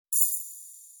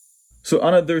So,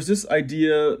 Anna, there's this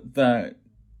idea that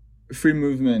free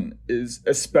movement is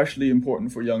especially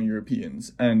important for young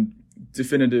Europeans and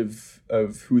definitive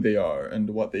of who they are and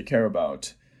what they care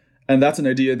about. And that's an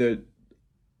idea that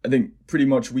I think pretty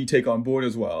much we take on board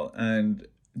as well and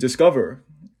discover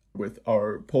with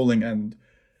our polling and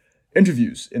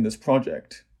interviews in this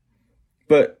project.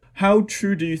 But how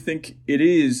true do you think it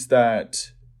is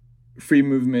that free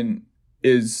movement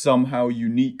is somehow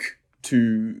unique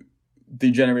to the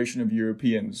generation of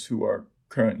Europeans who are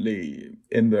currently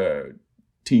in the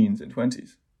teens and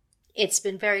 20s? It's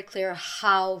been very clear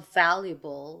how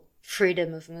valuable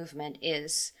freedom of movement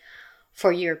is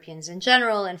for Europeans in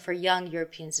general and for young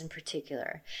Europeans in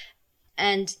particular.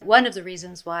 And one of the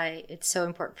reasons why it's so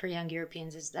important for young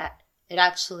Europeans is that it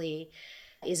actually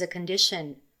is a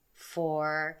condition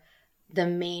for the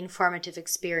main formative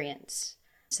experience.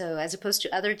 So as opposed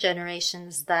to other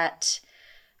generations that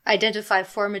identify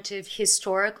formative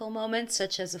historical moments,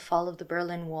 such as the fall of the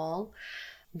Berlin Wall,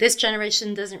 this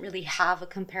generation doesn't really have a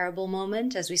comparable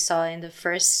moment, as we saw in the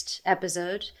first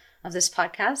episode of this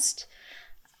podcast.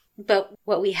 But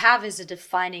what we have is a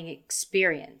defining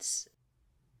experience.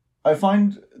 I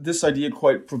find this idea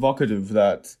quite provocative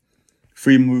that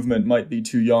free movement might be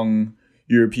to young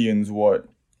Europeans what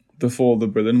the fall of the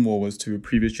Berlin Wall was to a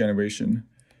previous generation.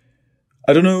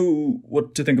 I don't know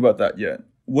what to think about that yet.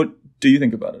 What do you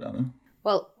think about it, Anna?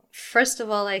 Well, first of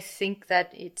all, I think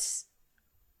that it's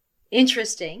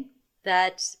interesting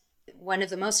that one of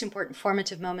the most important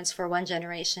formative moments for one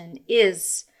generation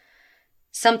is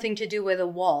something to do with a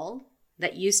wall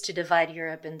that used to divide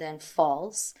Europe and then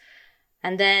falls.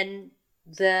 And then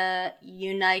the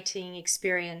uniting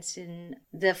experience in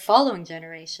the following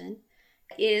generation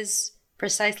is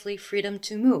precisely freedom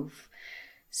to move.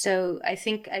 So I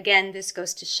think, again, this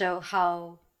goes to show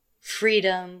how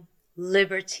freedom,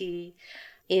 liberty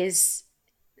is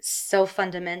so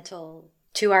fundamental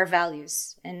to our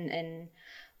values in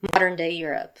modern day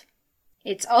Europe.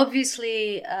 It's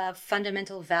obviously a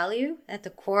fundamental value at the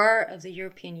core of the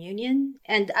European Union.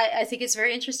 And I think it's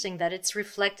very interesting that it's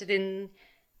reflected in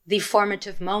the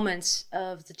formative moments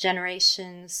of the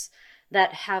generations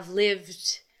that have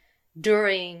lived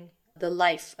during the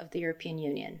life of the European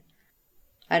Union.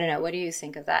 I don't know. What do you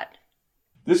think of that?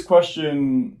 This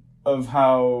question of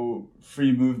how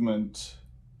free movement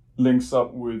links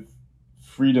up with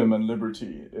freedom and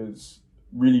liberty is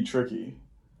really tricky.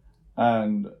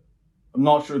 And I'm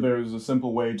not sure there's a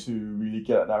simple way to really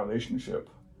get at that relationship.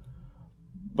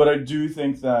 But I do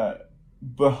think that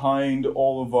behind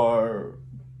all of our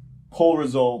poll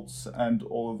results and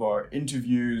all of our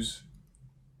interviews,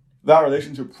 that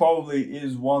relationship probably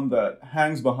is one that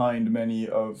hangs behind many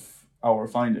of our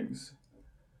findings.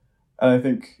 And I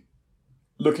think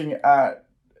looking at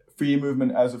free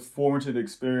movement as a formative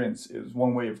experience is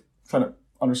one way of trying to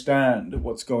understand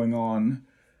what's going on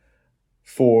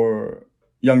for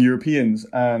young Europeans,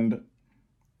 and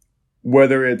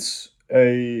whether it's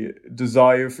a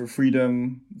desire for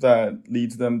freedom that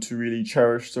leads them to really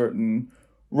cherish certain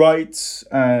rights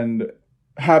and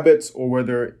habits, or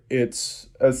whether it's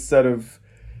a set of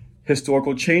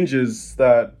historical changes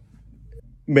that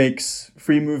makes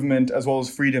free movement as well as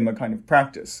freedom a kind of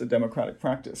practice, a democratic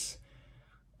practice.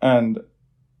 And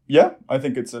yeah, I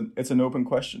think it's an open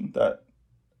question that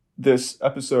this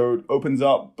episode opens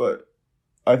up, but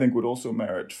I think would also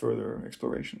merit further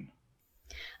exploration.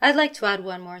 I'd like to add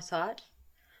one more thought.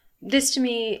 This to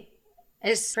me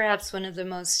is perhaps one of the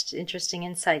most interesting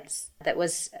insights that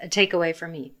was a takeaway for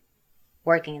me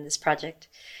working in this project,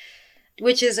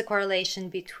 which is a correlation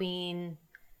between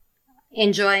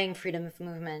enjoying freedom of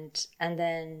movement and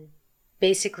then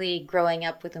basically growing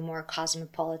up with a more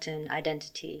cosmopolitan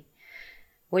identity,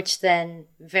 which then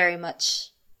very much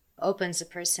opens a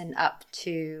person up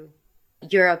to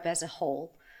Europe as a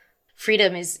whole.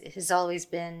 Freedom has always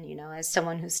been, as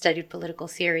someone who studied political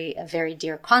theory, a very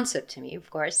dear concept to me, of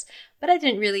course. But I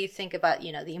didn't really think about,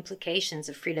 the implications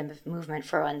of freedom of movement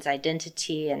for one's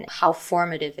identity and how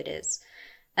formative it is.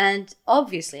 And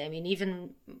obviously,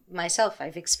 even myself,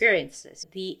 I've experienced this.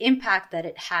 The impact that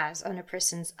it has on a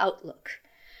person's outlook,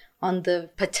 on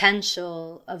the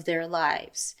potential of their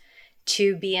lives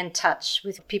to be in touch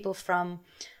with people from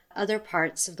other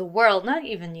parts of the world, not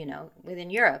even, within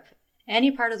Europe,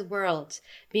 any part of the world,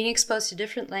 being exposed to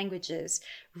different languages,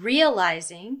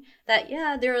 realizing that,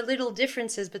 there are little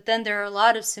differences, but then there are a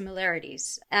lot of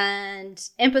similarities, and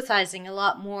empathizing a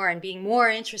lot more and being more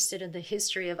interested in the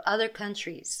history of other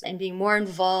countries and being more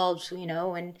involved,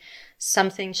 when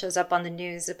something shows up on the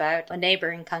news about a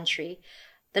neighboring country,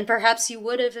 than perhaps you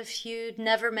would have if you'd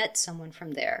never met someone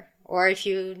from there, or if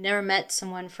you never met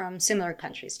someone from similar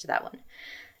countries to that one.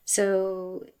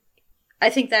 So I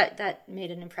think that made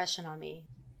an impression on me.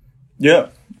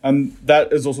 Yeah, and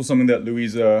that is also something that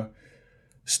Louisa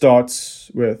starts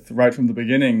with right from the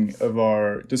beginning of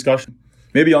our discussion.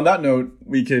 Maybe on that note,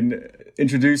 we can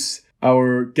introduce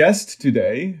our guest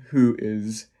today, who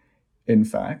is, in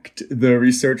fact, the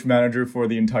research manager for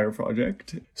the entire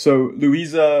project. So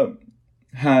Louisa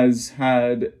has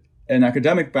had an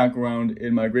academic background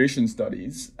in migration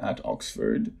studies at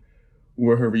Oxford,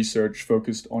 where her research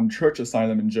focused on church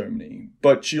asylum in Germany.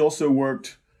 But she also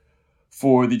worked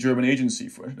for the German Agency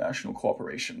for International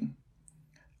Cooperation.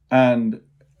 And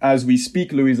as we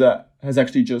speak, Louisa has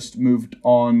actually just moved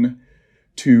on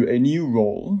to a new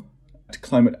role at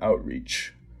Climate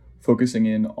Outreach, focusing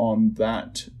in on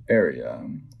that area.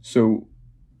 So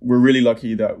we're really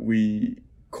lucky that we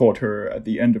caught her at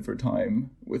the end of her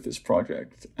time with this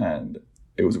project, and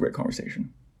it was a great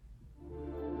conversation.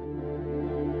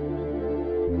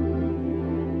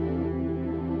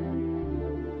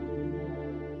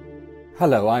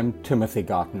 Hello, I'm Timothy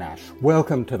Garton-Ash.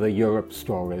 Welcome to the Europe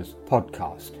Stories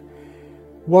podcast.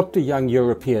 What do young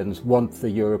Europeans want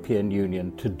the European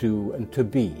Union to do and to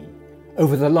be?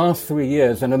 Over the last 3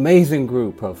 years, an amazing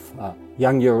group of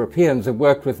young Europeans have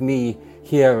worked with me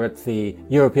here at the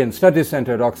European Studies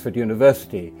Centre at Oxford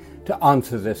University to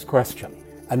answer this question.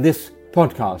 And this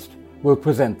podcast will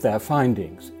present their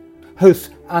findings. Hosts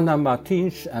Anna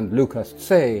Martins and Lukas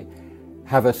Tse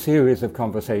have a series of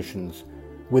conversations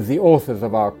with the authors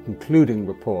of our concluding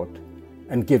report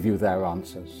and give you their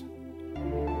answers.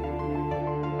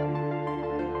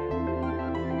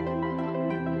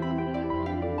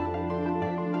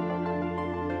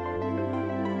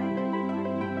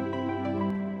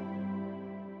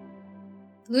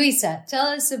 Louisa, tell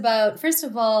us about, first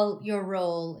of all, your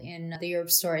role in the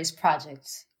Europe Stories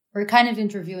project. We're kind of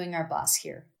interviewing our boss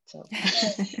here. So.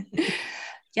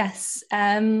 Yes,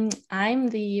 I'm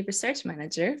the research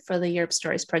manager for the Europe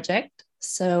Stories project.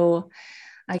 So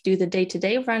I do the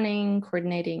day-to-day running,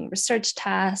 coordinating research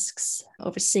tasks,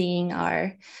 overseeing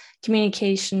our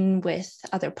communication with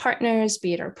other partners,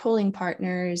 be it our polling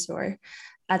partners or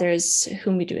others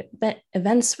whom we do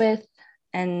events with,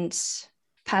 and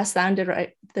pass down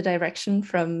the direction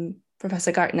from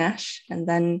Professor Garton-Ash, and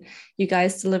then you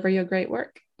guys deliver your great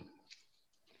work.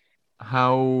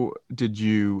 How did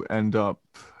you end up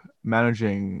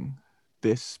managing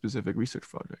this specific research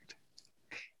project?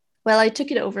 Well, I took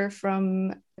it over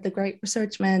from the great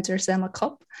research manager, Selma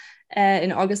Kopp,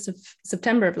 in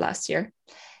September of last year.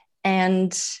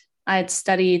 And I had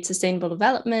studied sustainable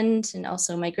development and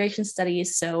also migration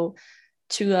studies. So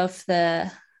two of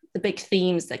the big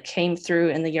themes that came through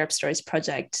in the Europe Stories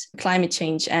project, climate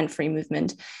change and free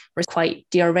movement, were quite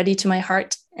dear already to my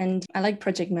heart. And I like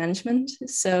project management.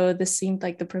 So this seemed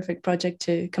like the perfect project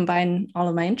to combine all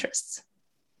of my interests.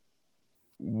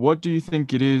 What do you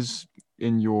think it is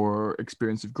in your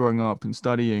experience of growing up and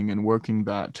studying and working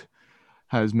that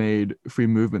has made free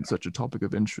movement such a topic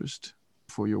of interest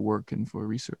for your work and for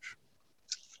research?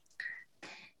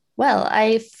 Well,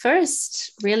 I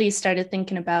first really started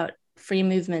thinking about free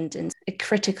movement in a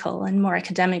critical and more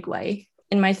academic way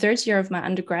in my third year of my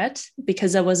undergrad,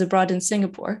 because I was abroad in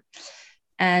Singapore.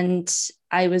 And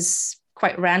I was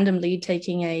quite randomly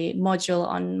taking a module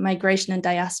on migration and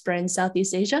diaspora in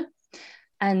Southeast Asia.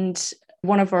 And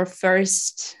one of our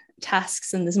first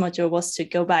tasks in this module was to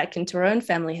go back into our own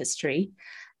family history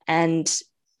and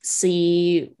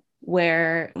see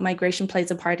where migration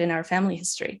plays a part in our family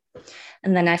history.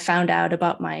 And then I found out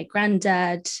about my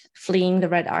granddad fleeing the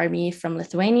Red Army from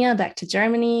Lithuania back to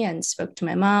Germany, and spoke to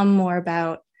my mom more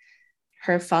about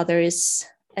her father's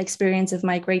experience of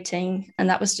migrating. And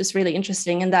that was just really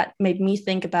interesting. And that made me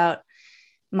think about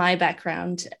my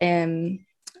background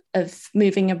of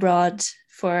moving abroad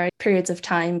for periods of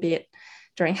time, be it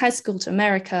during high school to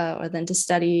America, or then to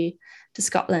study to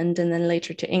Scotland, and then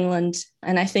later to England.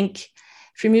 And I think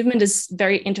free movement is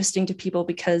very interesting to people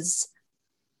because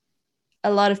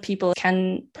a lot of people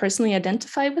can personally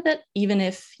identify with it, even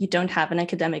if you don't have an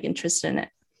academic interest in it.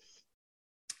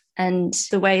 And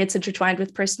the way it's intertwined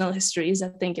with personal histories, I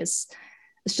think, is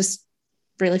just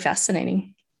really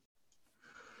fascinating.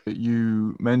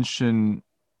 You mention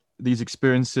these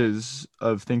experiences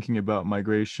of thinking about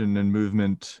migration and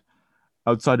movement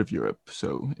outside of Europe,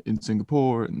 so in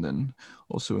Singapore and then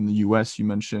also in the US, you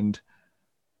mentioned.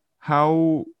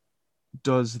 How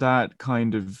does that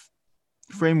kind of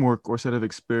framework or set of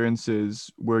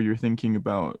experiences where you're thinking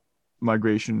about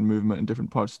migration and movement in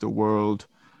different parts of the world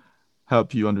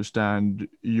help you understand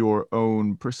your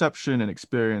own perception and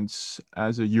experience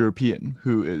as a European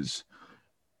who is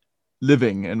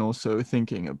living and also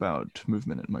thinking about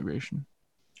movement and migration?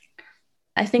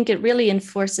 I think it really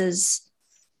enforces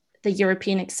the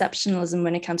European exceptionalism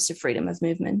when it comes to freedom of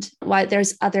movement. Why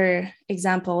there's other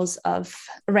examples of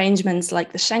arrangements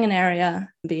like the Schengen area,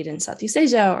 be it in Southeast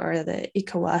Asia or the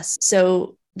ECOWAS.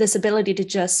 So this ability to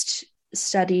just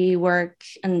study, work,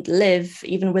 and live,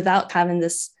 even without having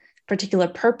this particular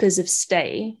purpose of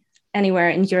stay anywhere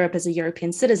in Europe as a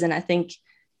European citizen, I think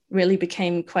really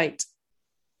became quite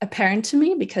apparent to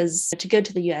me, because to go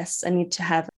to the US, I need to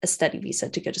have a study visa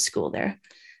to go to school there.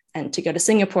 And to go to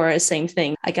Singapore, same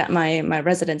thing. I got my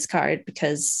residence card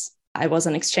because I was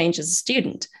on exchange as a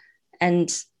student. And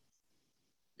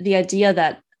the idea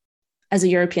that as a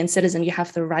European citizen, you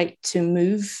have the right to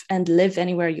move and live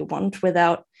anywhere you want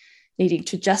without needing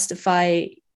to justify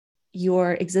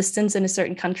your existence in a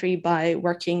certain country by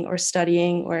working or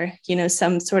studying or,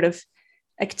 some sort of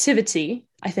activity,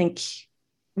 I think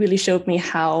really showed me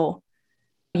how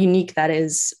unique that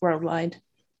is worldwide.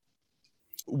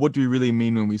 What do we really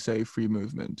mean when we say free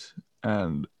movement?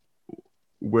 And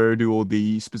where do all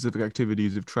the specific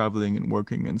activities of traveling and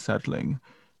working and settling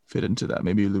fit into that?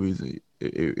 Maybe, Louise,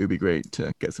 it would be great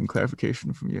to get some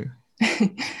clarification from you.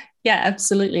 Yeah,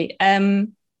 absolutely.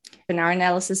 In our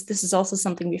analysis, this is also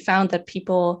something we found, that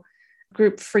people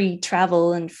group free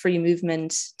travel and free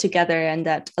movement together, and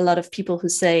that a lot of people who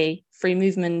say free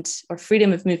movement or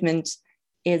freedom of movement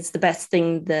is the best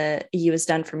thing the EU has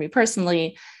done for me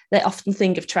personally, they often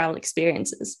think of travel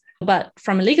experiences. But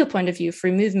from a legal point of view,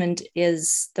 free movement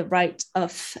is the right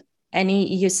of any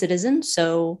EU citizen,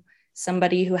 so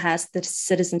somebody who has the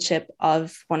citizenship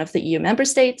of one of the EU member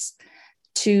states,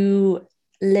 to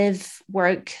live,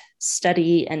 work,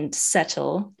 study, and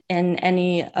settle in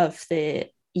any of the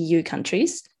EU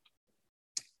countries.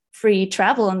 Free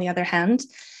travel, on the other hand,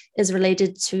 is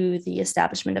related to the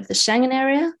establishment of the Schengen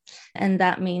area. And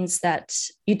that means that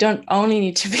you don't only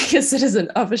need to be a citizen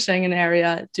of a Schengen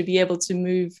area to be able to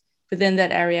move within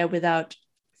that area without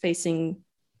facing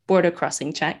border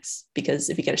crossing checks, because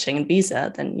if you get a Schengen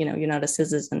visa, then you're not a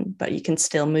citizen, but you can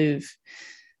still move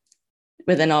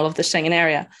within all of the Schengen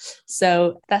area.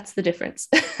 So that's the difference.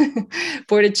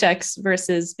 Border checks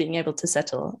versus being able to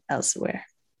settle elsewhere.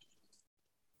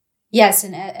 Yes,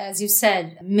 and as you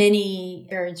said, many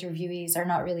interviewees are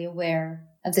not really aware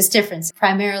of this difference,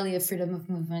 primarily of freedom of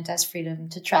movement as freedom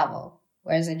to travel,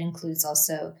 whereas it includes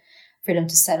also freedom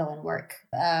to settle and work.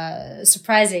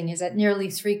 Surprising is that nearly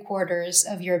 3/4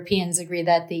 of Europeans agree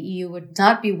that the EU would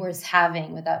not be worth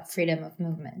having without freedom of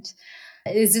movement.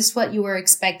 Is this what you were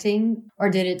expecting, or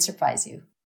did it surprise you?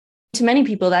 To many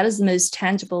people, that is the most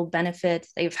tangible benefit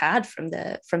they've had from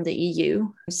the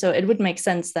EU. So it would make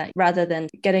sense that rather than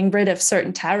getting rid of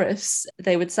certain tariffs,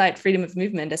 they would cite freedom of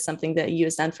movement as something that the EU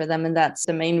has done for them. And that's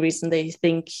the main reason they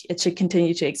think it should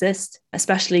continue to exist,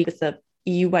 especially with the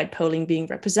EU-wide polling being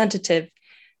representative.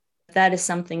 That is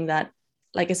something that,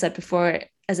 like I said before,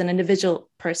 as an individual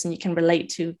person, you can relate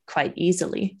to quite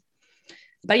easily.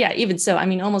 But yeah, even so,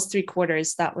 almost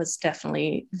 3/4, that was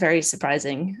definitely very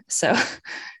surprising. So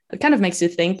it kind of makes you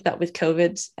think that with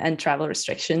COVID and travel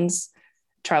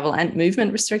and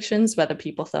movement restrictions, whether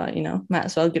people thought, might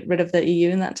as well get rid of the EU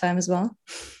in that time as well.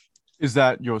 Is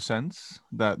that your sense,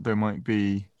 that there might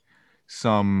be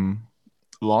some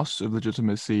loss of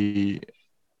legitimacy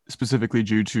specifically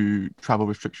due to travel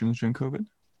restrictions during COVID?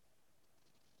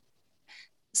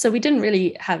 So we didn't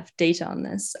really have data on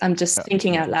this. I'm just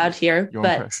thinking out loud here,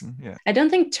 but I don't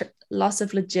think loss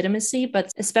of legitimacy,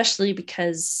 but especially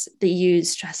because the EU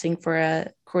is stressing for a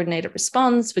coordinated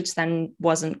response, which then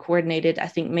wasn't coordinated, I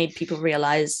think made people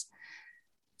realize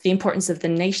the importance of the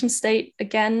nation state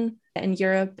again in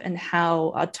Europe and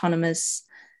how autonomous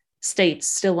states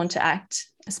still want to act,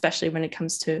 especially when it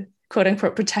comes to quote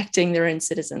unquote protecting their own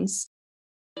citizens.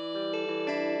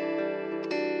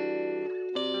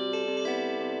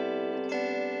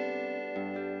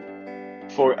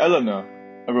 For Elena,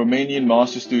 a Romanian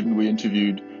master student we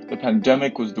interviewed, the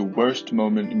pandemic was the worst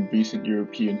moment in recent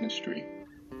European history.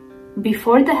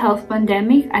 Before the health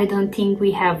pandemic, I don't think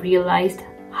we have realized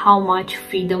how much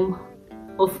freedom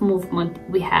of movement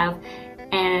we have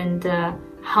and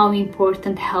how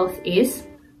important health is.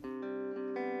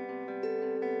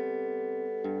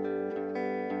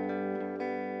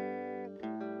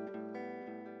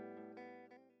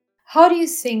 How do you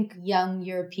think young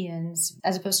Europeans,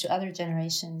 as opposed to other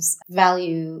generations,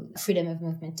 value freedom of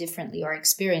movement differently or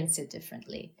experience it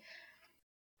differently?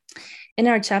 In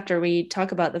our chapter, we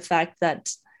talk about the fact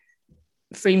that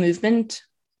free movement,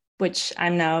 which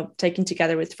I'm now taking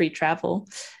together with free travel,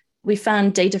 we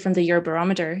found data from the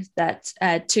Eurobarometer that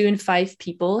 2 in 5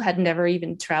 people had never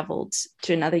even traveled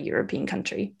to another European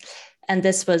country. And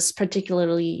this was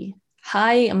particularly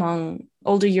high among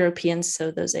older Europeans,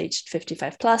 so those aged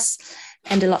 55 plus,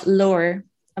 and a lot lower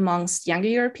amongst younger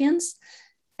Europeans.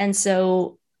 And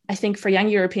so I think for young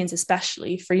Europeans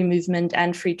especially, free movement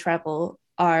and free travel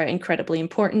are incredibly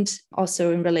important,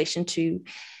 also in relation to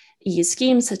EU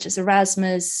schemes such as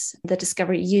Erasmus, the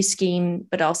Discover EU scheme,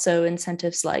 but also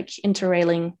incentives like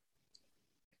Interrailing.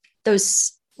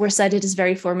 Those were cited as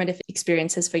very formative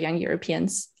experiences for young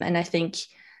Europeans. And I think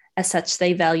as such,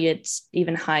 they value it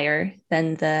even higher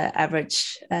than the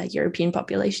average European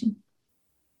population.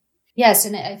 Yes,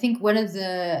 and I think one of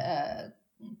the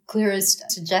clearest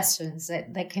suggestions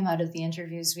that came out of the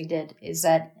interviews we did is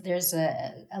that there's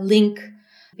a link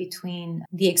between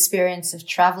the experience of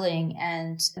traveling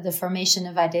and the formation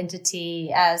of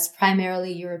identity as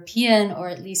primarily European, or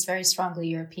at least very strongly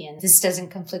European. This doesn't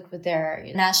conflict with their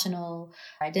national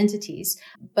identities,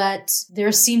 but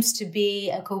there seems to be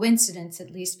a coincidence,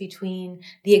 at least, between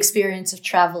the experience of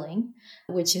traveling,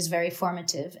 which is very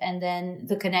formative, and then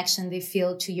the connection they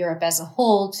feel to Europe as a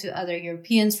whole, to other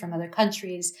Europeans from other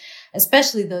countries,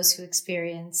 especially those who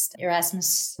experienced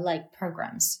Erasmus-like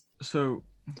programs. So,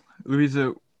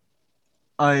 Louisa,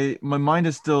 my mind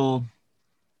is still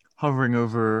hovering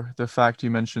over the fact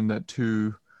you mentioned that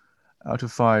 2 out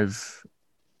of 5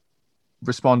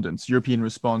 respondents, European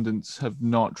respondents, have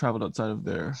not traveled outside of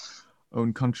their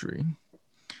own country.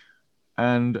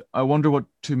 And I wonder what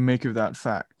to make of that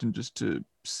fact, and just to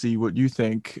see what you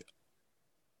think.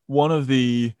 One of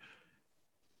the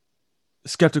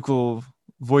skeptical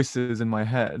voices in my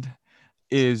head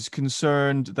is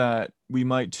concerned that we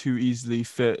might too easily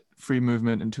fit free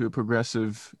movement into a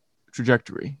progressive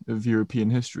trajectory of European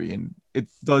history. And it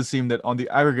does seem that on the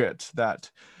aggregate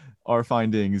that our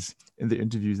findings in the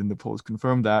interviews and the polls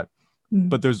confirm that.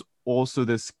 But there's also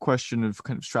this question of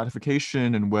kind of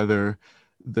stratification and whether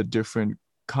the different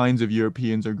kinds of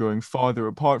Europeans are going farther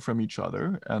apart from each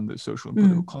other and the social and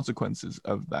political consequences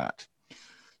of that.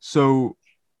 So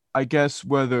I guess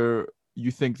whether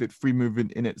you think that free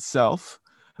movement in itself,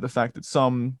 the fact that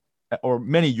some or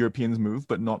many Europeans move,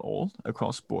 but not all,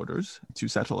 across borders to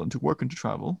settle and to work and to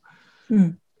travel,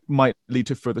 might lead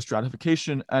to further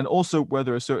stratification, and also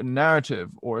whether a certain narrative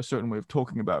or a certain way of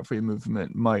talking about free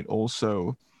movement might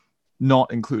also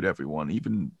not include everyone,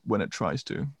 even when it tries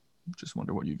to. Just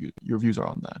wonder what your views are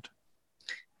on that.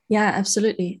 Yeah,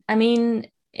 absolutely. I mean,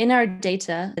 in our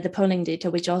data, the polling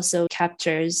data, which also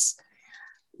captures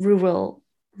rural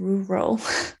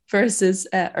versus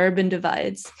urban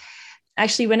divides,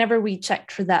 actually, whenever we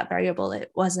checked for that variable,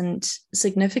 it wasn't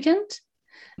significant,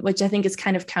 which I think is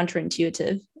kind of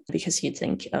counterintuitive, because you'd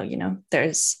think, oh,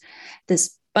 there's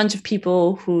this bunch of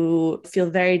people who feel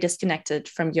very disconnected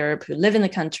from Europe, who live in the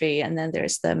country, and then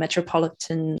there's the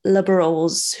metropolitan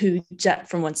liberals who jet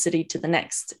from one city to the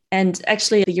next. And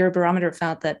actually, the Eurobarometer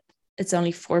found that it's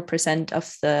only 4%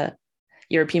 of the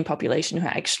European population who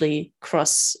actually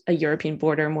cross a European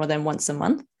border more than once a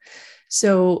month.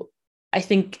 So I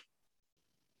think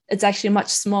it's actually a much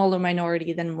smaller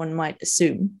minority than one might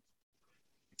assume.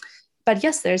 But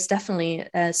yes, there's definitely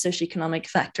socioeconomic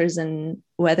factors in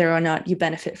whether or not you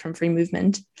benefit from free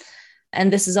movement.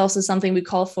 And this is also something we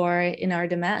call for in our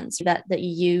demands, that the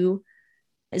EU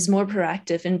is more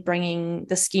proactive in bringing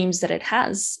the schemes that it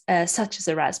has, such as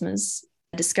Erasmus,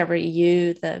 Discover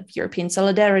EU, the European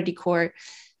Solidarity Corps,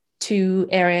 to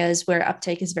areas where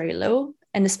uptake is very low.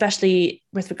 And especially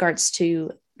with regards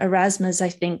to Erasmus, I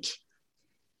think,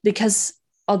 because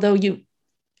although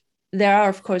there are,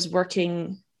 of course,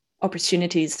 working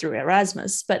opportunities through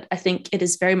Erasmus, but I think it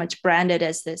is very much branded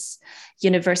as this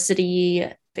university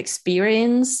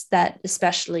experience that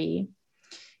especially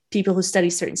people who study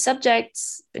certain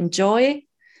subjects enjoy,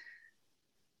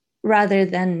 rather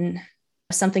than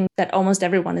something that almost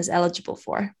everyone is eligible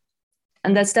for.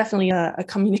 And that's definitely a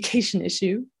communication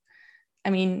issue. I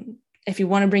mean, if you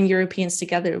want to bring Europeans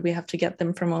together, we have to get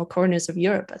them from all corners of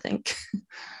Europe, I think.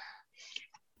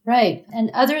 Right.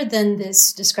 And other than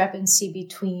this discrepancy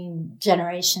between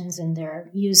generations and their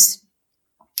use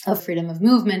of freedom of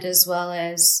movement, as well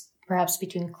as perhaps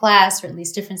between class, or at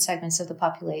least different segments of the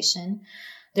population,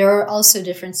 there are also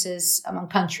differences among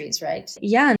countries, right?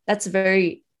 Yeah, that's a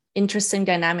very interesting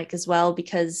dynamic as well,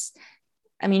 because,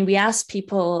 I mean, we asked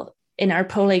people in our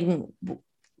polling,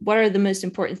 what are the most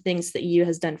important things that EU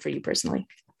has done for you personally?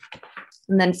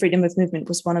 And then freedom of movement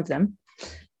was one of them.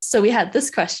 So we had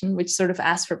this question, which sort of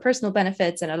asked for personal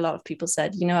benefits. And a lot of people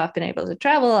said, I've been able to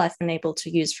travel, I've been able to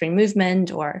use free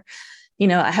movement, or,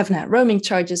 I haven't had roaming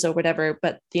charges or whatever.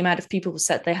 But the amount of people who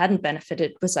said they hadn't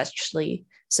benefited was actually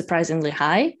surprisingly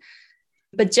high.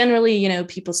 But generally,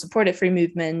 people supported free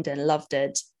movement and loved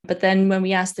it. But then when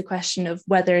we asked the question of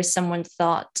whether someone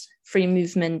thought free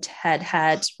movement had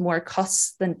had more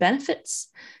costs than benefits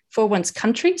for one's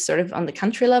country, sort of on the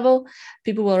country level.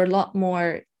 People were a lot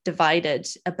more divided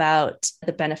about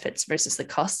the benefits versus the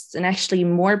costs. And actually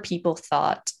more people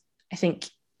thought, I think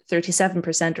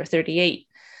 37% or 38%,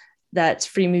 that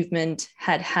free movement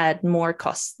had had more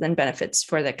costs than benefits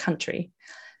for their country.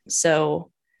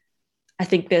 So I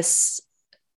think this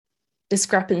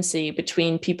discrepancy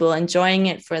between people enjoying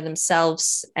it for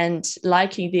themselves and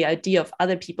liking the idea of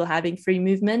other people having free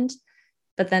movement,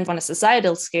 but then on a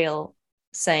societal scale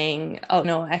saying, oh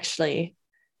no, actually,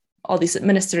 all these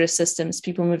administrative systems,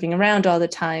 people moving around all the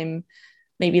time,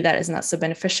 maybe that is not so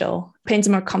beneficial, paints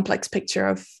a more complex picture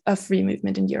of free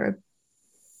movement in Europe.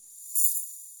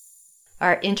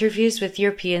 Our interviews with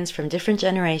Europeans from different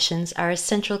generations are a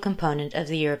central component of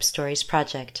the Europe Stories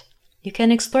project. You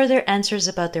can explore their answers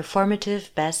about their formative,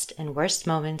 best, and worst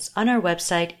moments on our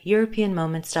website,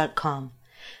 europeanmoments.com.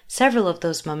 Several of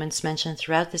those moments mentioned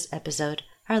throughout this episode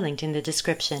are linked in the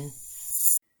description.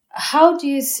 How do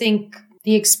you think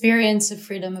the experience of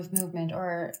freedom of movement,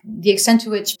 or the extent to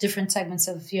which different segments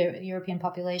of the European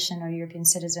population or European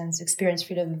citizens experience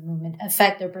freedom of movement,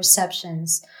 affect their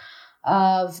perceptions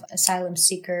of asylum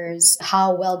seekers,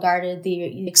 how well guarded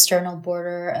the external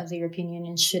border of the European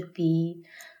Union should be?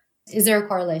 Is there a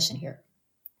correlation here?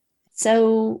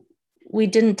 So we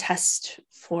didn't test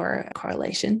for a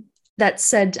correlation. That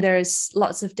said, there's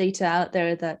lots of data out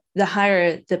there that the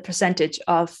higher the percentage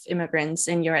of immigrants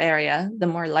in your area, the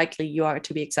more likely you are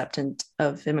to be acceptant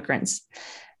of immigrants.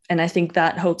 And I think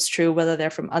that holds true whether they're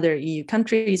from other EU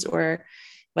countries or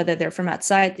whether they're from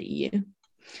outside the EU.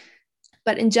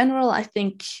 But in general, I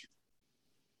think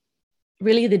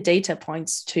really the data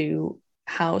points to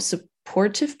how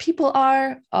supportive people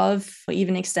are of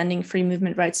even extending free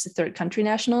movement rights to third country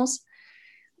nationals.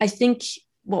 I think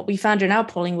what we found in our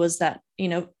polling was that,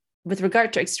 with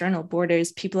regard to external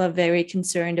borders, people are very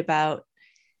concerned about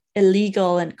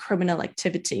illegal and criminal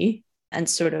activity and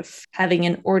sort of having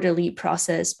an orderly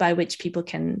process by which people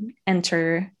can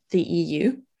enter the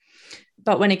EU.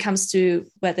 But when it comes to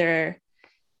whether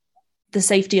the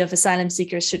safety of asylum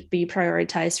seekers should be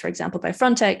prioritized, for example, by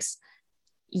Frontex,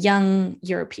 young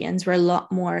Europeans were a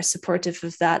lot more supportive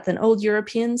of that than old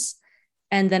Europeans.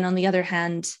 And then on the other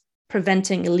hand,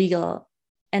 preventing illegal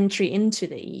entry into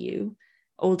the EU,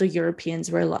 older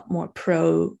Europeans were a lot more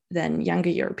pro than younger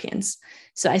Europeans.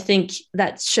 So I think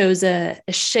that shows a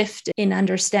shift in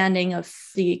understanding of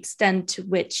the extent to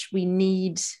which we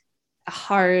need a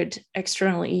hard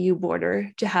external EU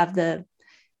border to have the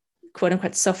quote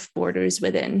unquote soft borders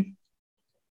within.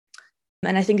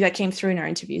 And I think that came through in our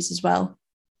interviews as well.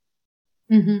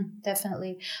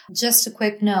 Definitely. Just a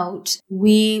quick note,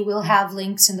 we will have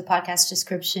links in the podcast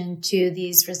description to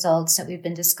these results that we've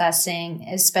been discussing,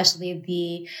 especially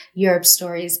the Europe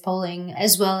Stories polling,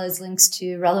 as well as links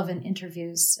to relevant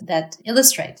interviews that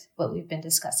illustrate what we've been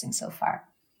discussing so far.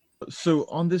 So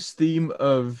on this theme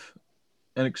of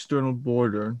an external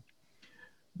border,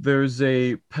 there's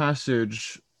a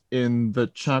passage in the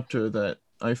chapter that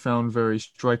I found very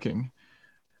striking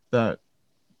that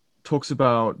talks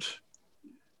about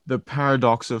the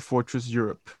paradox of Fortress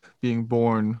Europe being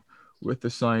born with the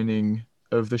signing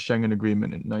of the Schengen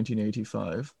Agreement in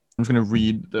 1985. I'm going to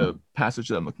read the passage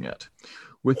that I'm looking at.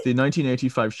 With the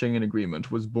 1985 Schengen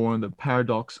Agreement was born the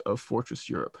paradox of Fortress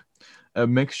Europe, a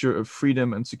mixture of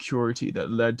freedom and security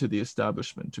that led to the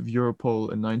establishment of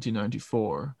Europol in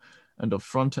 1994 and of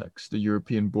Frontex, the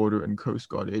European Border and Coast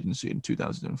Guard Agency, in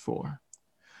 2004.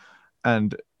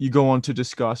 And you go on to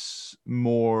discuss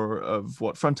more of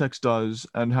what Frontex does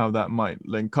and how that might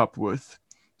link up with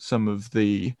some of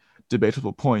the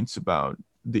debatable points about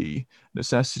the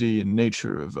necessity and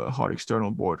nature of a hard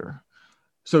external border.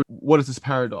 So what is this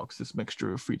paradox, this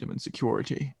mixture of freedom and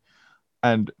security?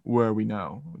 And where are we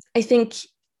now? I think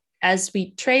as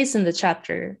we trace in the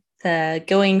chapter, the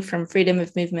going from freedom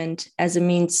of movement as a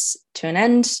means to an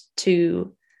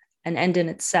end in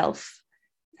itself,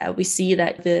 we see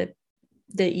that the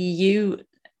EU,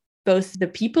 both the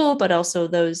people, but also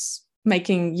those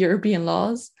making European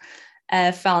laws,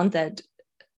 found that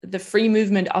the free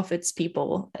movement of its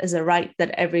people is a right that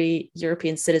every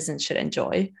European citizen should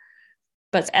enjoy.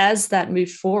 But as that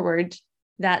moved forward,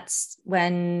 that's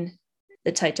when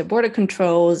the tighter border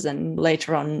controls and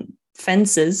later on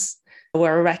fences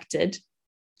were erected.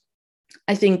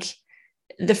 I think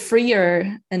the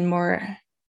freer and more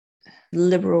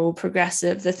liberal,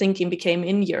 progressive the thinking became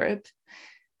in Europe,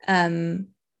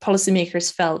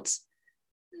 policymakers felt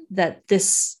that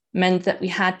this meant that we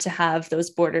had to have those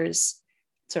borders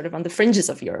sort of on the fringes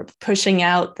of Europe, pushing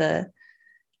out the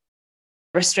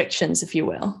restrictions, if you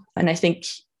will. And I think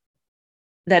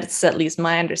That's at least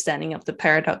my understanding of the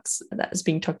paradox that is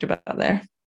being talked about there.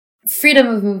 Freedom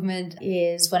of movement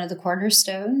is one of the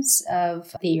cornerstones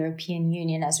of the European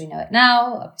Union as we know it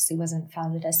now. Obviously wasn't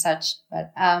founded as such,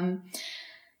 but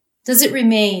does it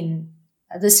remain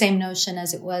the same notion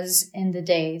as it was in the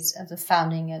days of the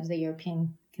founding of the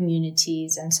European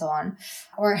communities and so on?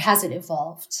 Or has it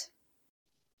evolved?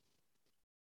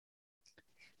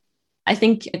 I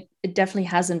think it definitely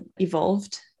hasn't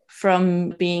evolved from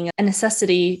being a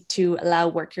necessity to allow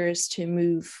workers to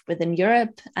move within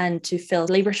Europe and to fill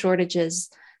labor shortages,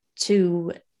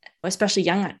 to especially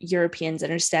young Europeans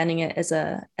understanding it as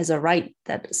a right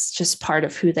that is just part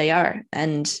of who they are.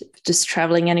 And just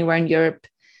traveling anywhere in Europe,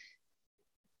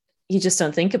 you just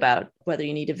don't think about whether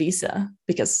you need a visa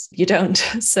because you don't.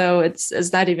 So it's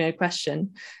not even a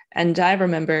question. And I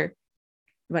remember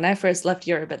when I first left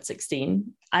Europe at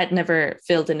 16, I'd never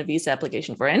filled in a visa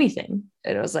application for anything.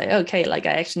 It was like, okay, like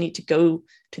I actually need to go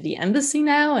to the embassy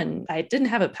now. And I didn't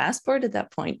have a passport at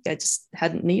that point. I just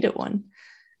hadn't needed one.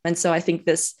 And so I think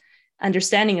this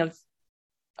understanding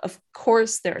of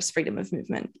course, there's freedom of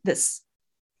movement, this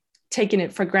taking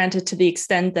it for granted to the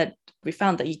extent that we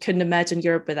found that you couldn't imagine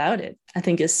Europe without it, I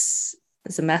think is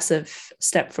a massive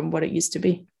step from what it used to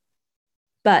be.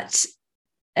 But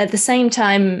at the same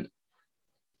time,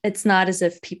 it's not as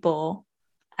if people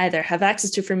either have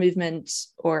access to free movement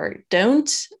or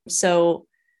don't. So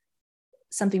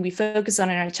something we focus on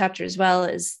in our chapter as well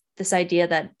is this idea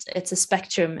that it's a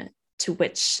spectrum to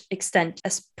which extent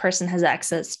a person has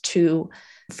access to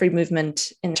free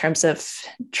movement in terms of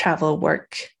travel,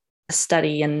 work,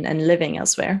 study, and living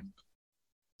elsewhere.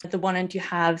 At the one end, you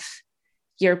have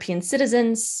European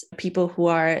citizens, people who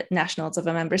are nationals of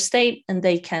a member state, and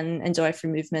they can enjoy free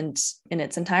movement in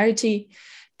its entirety.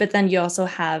 But then you also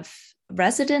have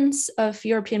residents of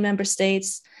European member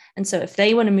states. And so if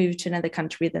they want to move to another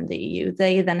country than the EU,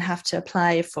 they then have to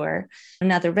apply for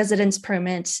another residence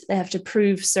permit. They have to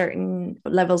prove certain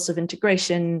levels of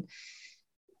integration,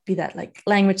 be that like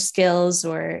language skills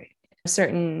or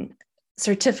certain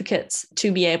certificates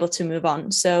to be able to move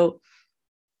on. So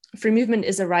free movement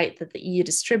is a right that the EU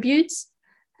distributes,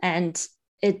 and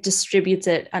it distributes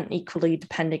it unequally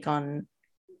depending on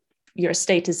your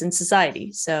status in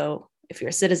society. So if you're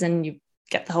a citizen, you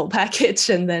get the whole package.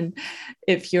 And then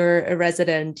if you're a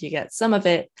resident, you get some of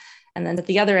it. And then at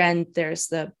the other end, there's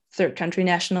the third country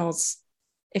nationals.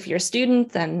 If you're a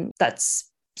student, then that's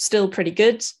still pretty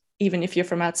good. Even if you're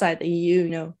from outside the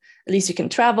EU, at least you can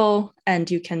travel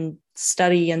and you can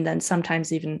study and then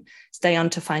sometimes even stay on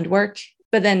to find work.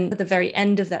 But then at the very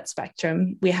end of that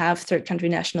spectrum, we have third country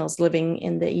nationals living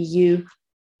in the EU,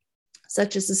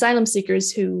 such as asylum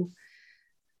seekers who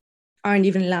aren't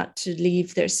even allowed to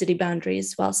leave their city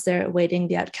boundaries whilst they're awaiting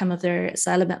the outcome of their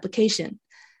asylum application.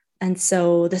 And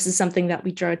so this is something that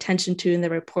we draw attention to in the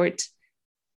report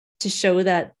to show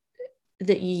that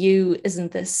the EU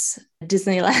isn't this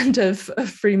Disneyland of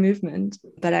free movement,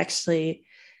 but actually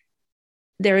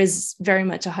there is very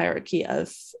much a hierarchy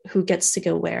of who gets to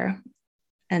go where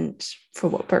and for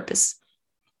what purpose.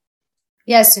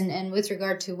 Yes, and with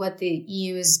regard to what the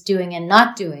EU is doing and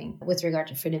not doing with regard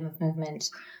to freedom of movement,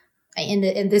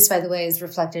 and this, by the way, is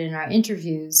reflected in our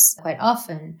interviews quite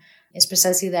often, is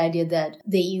precisely the idea that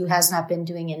the EU has not been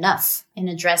doing enough in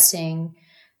addressing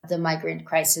the migrant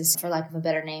crisis, for lack of a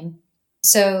better name.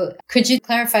 So could you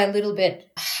clarify a little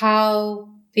bit how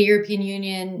the European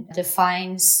Union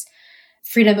defines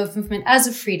freedom of movement as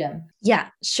a freedom? Yeah,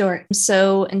 sure.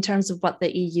 So in terms of what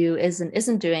the EU is and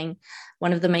isn't doing,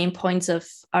 one of the main points of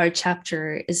our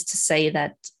chapter is to say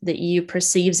that the EU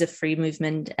perceives a free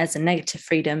movement as a negative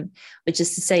freedom, which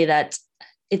is to say that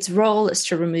its role is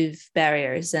to remove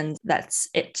barriers and that's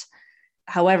it.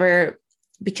 However,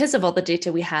 because of all the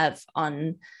data we have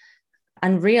on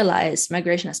unrealized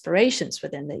migration aspirations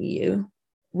within the EU,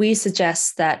 we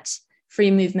suggest that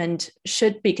free movement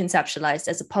should be conceptualized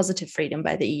as a positive freedom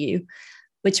by the EU,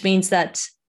 which means that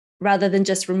rather than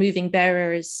just removing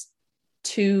barriers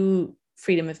to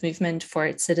freedom of movement for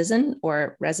its citizen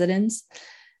or residents,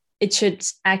 it should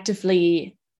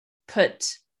actively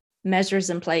put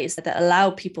measures in place that allow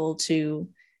people to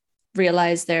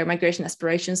realize their migration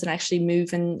aspirations and actually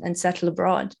move and settle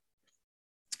abroad.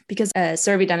 Because a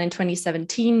survey done in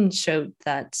 2017 showed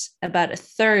that about a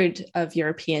third of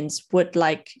Europeans would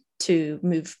like to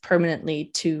move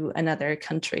permanently to another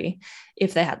country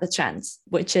if they had the chance,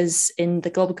 which is in the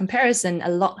global comparison a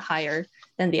lot higher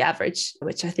than the average,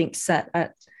 which I think set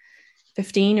at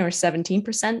 15 or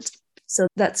 17%. So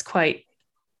that's quite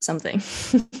something.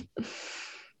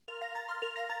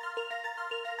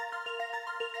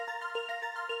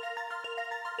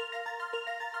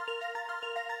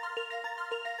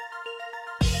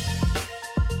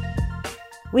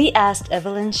 We asked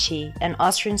Evelyn Shi, an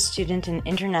Austrian student in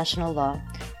international law,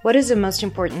 what is the most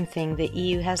important thing the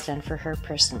EU has done for her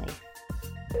personally?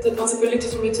 The possibility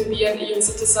for me to be an EU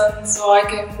citizen, so I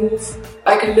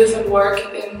can live and work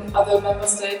in other member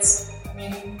states. I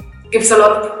mean, it gives a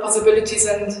lot of possibilities,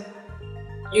 and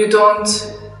you don't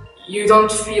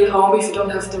feel home if you don't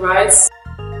have the rights.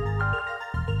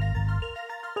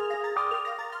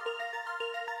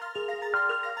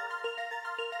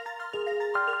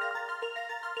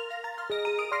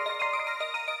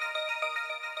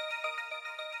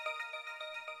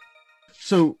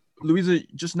 So, Louisa,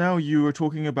 just now you were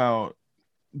talking about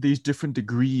these different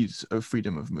degrees of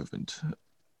freedom of movement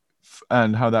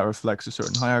and how that reflects a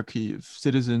certain hierarchy of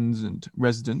citizens and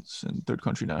residents and third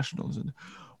country nationals. And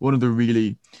one of the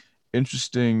really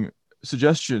interesting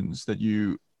suggestions that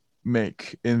you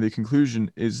make in the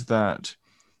conclusion is that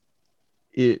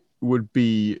it would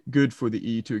be good for the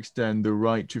EU to extend the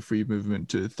right to free movement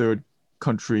to third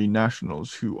country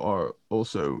nationals who are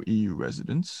also EU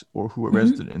residents or who are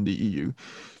resident in the EU.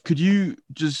 Could you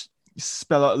just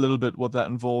spell out a little bit what that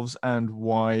involves and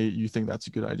why you think that's a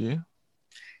good idea?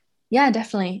 Yeah,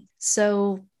 definitely.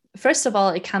 So first of all,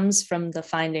 it comes from the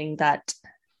finding that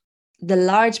the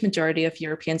large majority of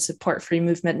Europeans support free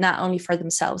movement, not only for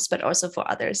themselves, but also for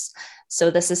others. So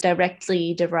this is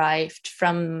directly derived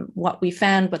from what we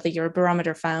found, what the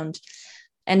Eurobarometer found.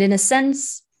 And in a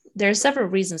sense, there are several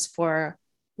reasons for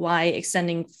why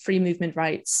extending free movement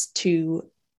rights to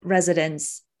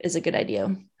residents is a good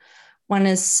idea. One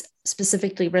is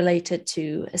specifically related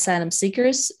to asylum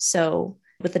seekers. So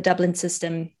with the Dublin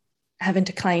system, having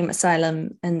to claim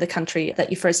asylum in the country that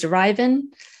you first arrive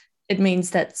in, it means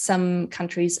that some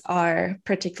countries are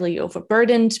particularly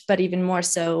overburdened, but even more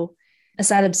so,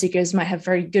 asylum seekers might have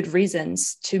very good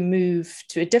reasons to move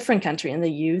to a different country in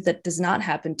the EU that does not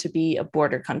happen to be a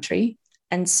border country.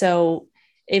 And so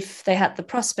if they had the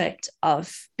prospect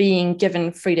of being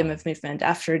given freedom of movement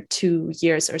after 2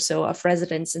 years or so of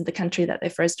residence in the country that they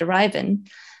first arrive in,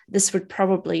 this would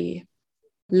probably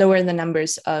lower the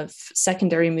numbers of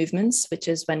secondary movements, which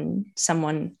is when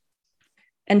someone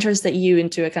enters the EU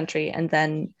into a country and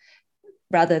then,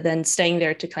 rather than staying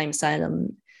there to claim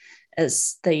asylum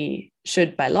as they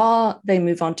should by law, they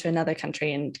move on to another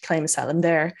country and claim asylum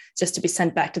there just to be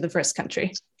sent back to the first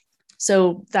country.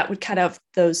 So that would cut out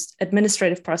those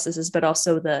administrative processes, but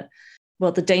also the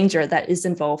danger that is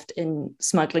involved in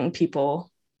smuggling people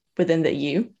within the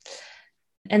EU.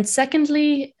 And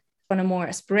secondly, on a more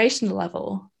aspirational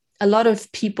level, a lot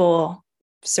of people,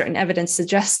 certain evidence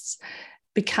suggests,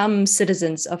 become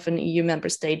citizens of an EU member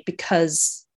state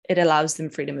because it allows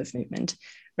them freedom of movement,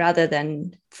 rather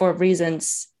than for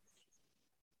reasons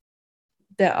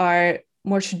that are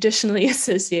more traditionally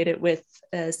associated with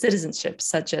citizenship,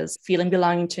 such as feeling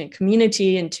belonging to a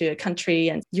community and to a country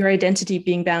and your identity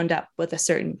being bound up with a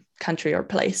certain country or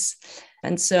place.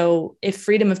 And so if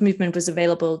freedom of movement was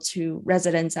available to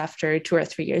residents after 2 or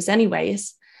 3 years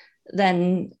anyways,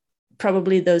 then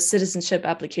probably those citizenship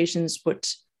applications would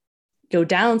go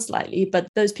down slightly. But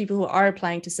those people who are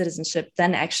applying to citizenship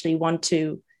then actually want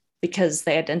to, because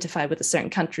they identify with a certain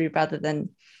country rather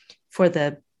than for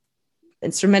the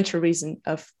instrumental reason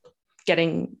of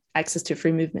getting access to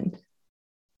free movement.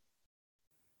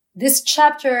 This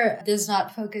chapter does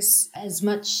not focus as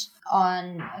much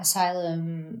on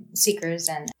asylum seekers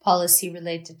and policy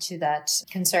related to that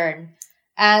concern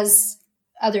as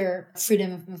other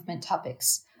freedom of movement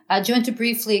topics. Do you want to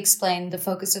briefly explain the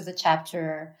focus of the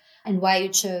chapter and why you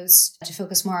chose to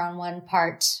focus more on one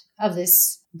part of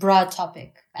this broad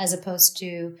topic as opposed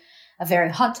to a very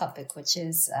hot topic, which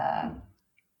is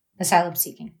asylum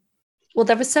seeking? Well,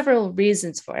 there were several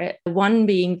reasons for it. One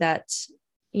being that,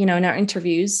 in our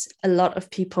interviews, a lot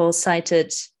of people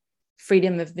cited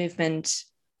freedom of movement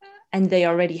and they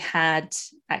already had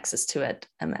access to it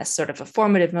as sort of a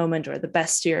formative moment or the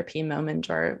best European moment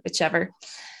or whichever.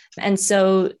 And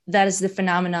so that is the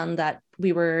phenomenon that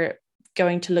we were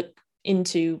going to look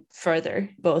into further,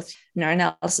 both in our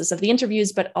analysis of the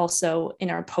interviews, but also in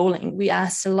our polling. We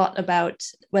asked a lot about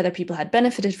whether people had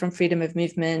benefited from freedom of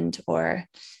movement or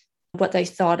what they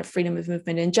thought of freedom of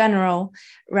movement in general,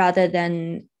 rather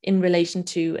than in relation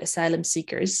to asylum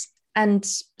seekers. And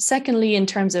secondly, in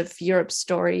terms of Europe's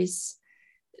stories,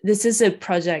 this is a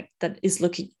project that is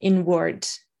looking inward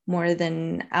more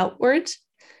than outward.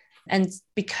 And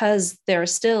because there are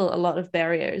still a lot of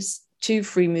barriers to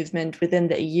free movement within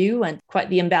the EU and quite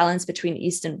the imbalance between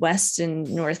East and West and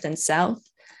North and South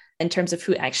in terms of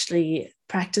who actually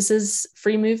practices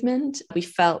free movement, we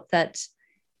felt that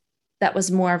that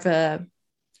was more of a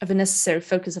necessary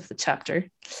focus of the chapter.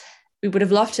 We would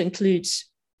have loved to include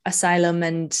asylum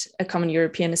and a common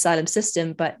European asylum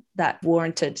system, but that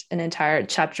warranted an entire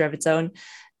chapter of its own,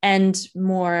 and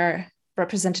more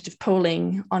representative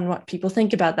polling on what people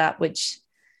think about that, which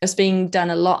is being done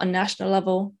a lot on national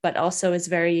level, but also is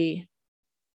very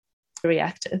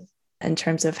reactive in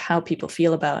terms of how people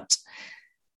feel about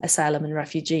asylum and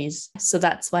refugees. So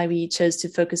that's why we chose to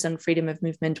focus on freedom of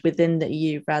movement within the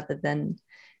EU rather than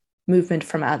movement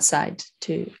from outside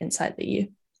to inside the EU.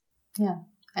 Yeah.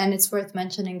 And it's worth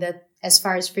mentioning that as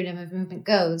far as freedom of movement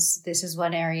goes, this is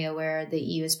one area where the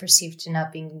EU is perceived to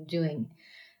not be doing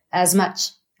as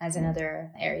much as in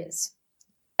other areas.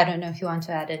 I don't know if you want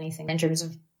to add anything in terms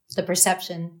of the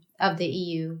perception of the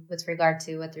EU with regard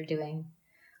to what they're doing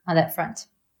on that front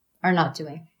or not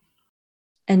doing.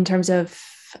 In terms of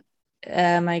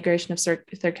migration of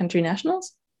third country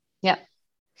nationals? Yeah.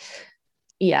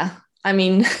 Yeah. I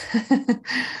mean,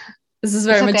 this is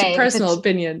very much a personal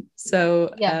opinion.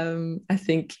 So yeah. I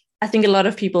think a lot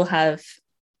of people have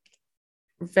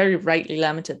very rightly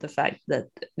lamented the fact that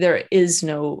there is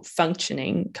no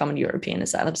functioning common European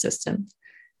asylum system.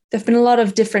 There have been a lot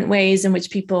of different ways in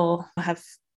which people have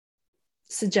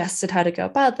suggested how to go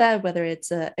about that, whether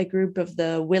it's a group of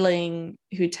the willing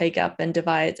who take up and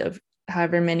divide of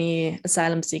however many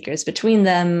asylum seekers between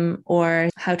them, or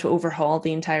how to overhaul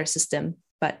the entire system.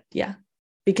 But yeah,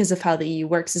 because of how the EU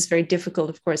works, it's very difficult,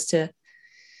 of course, to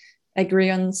agree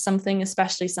on something,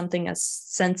 especially something as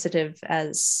sensitive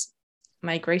as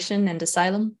migration and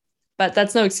asylum. But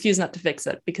that's no excuse not to fix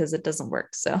it, because it doesn't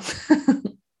work. So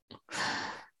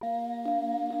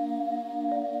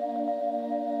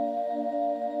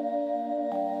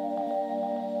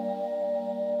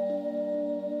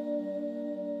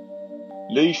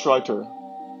Lily Schreiter,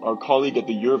 our colleague at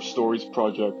the Europe Stories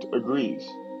project, agrees.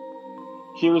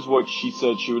 Here is what she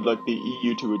said she would like the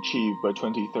EU to achieve by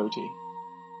 2030.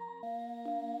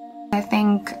 I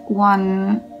think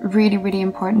one really, really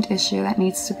important issue that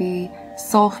needs to be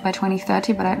solved by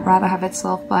 2030, but I'd rather have it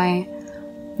solved by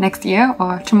next year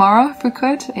or tomorrow if we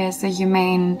could, is a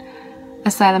humane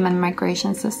asylum and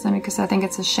migration system, because I think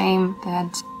it's a shame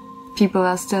that people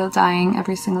are still dying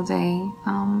every single day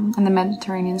in the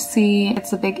Mediterranean Sea.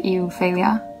 It's a big EU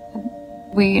failure.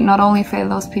 We not only fail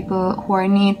those people who are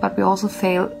in need, but we also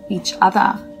fail each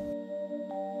other.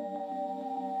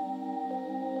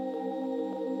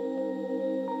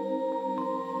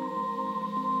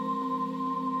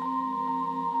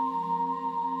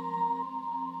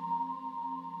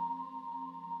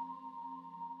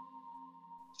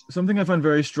 Something I find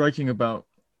very striking about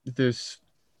this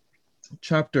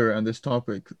chapter and this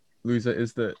topic, Louisa,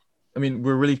 is that, I mean,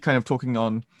 we're really kind of talking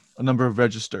on a number of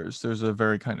registers. There's a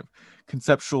very kind of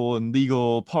conceptual and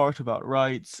legal part about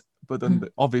rights, but then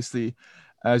obviously,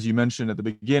 as you mentioned at the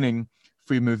beginning,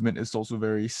 free movement is also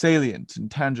very salient and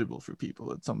tangible for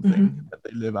people. It's something that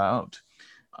they live out.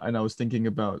 And I was thinking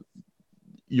about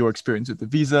your experience with the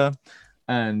visa,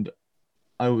 and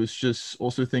I was just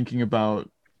also thinking about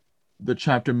the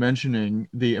chapter mentioning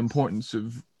the importance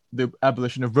of the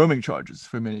abolition of roaming charges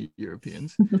for many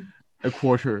Europeans. A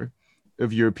quarter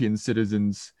of European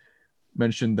citizens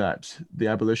mentioned that the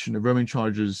abolition of roaming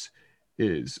charges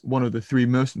is one of the three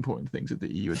most important things that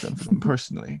the EU has done for them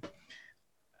personally.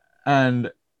 And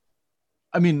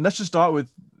I mean, let's just start with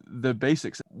the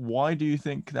basics. Why do you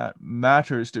think that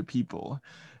matters to people?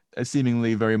 A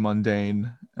seemingly very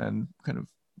mundane and kind of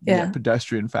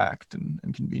pedestrian fact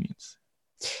and convenience.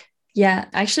 Yeah,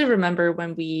 I actually remember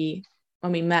when we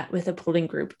met with a polling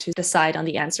group to decide on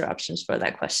the answer options for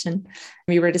that question,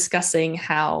 we were discussing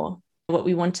what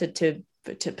we wanted to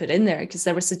put in there, because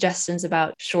there were suggestions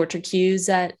about shorter queues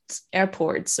at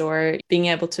airports, or being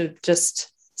able to just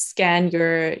scan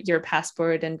your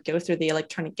passport and go through the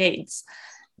electronic gates.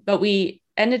 But we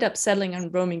ended up settling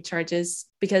on roaming charges,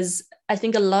 because I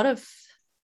think a lot of,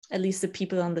 at least the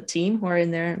people on the team who are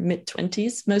in their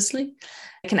mid-20s mostly,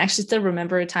 I can actually still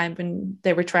remember a time when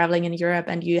they were traveling in Europe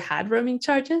and you had roaming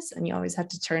charges and you always had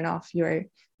to turn off your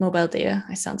mobile data.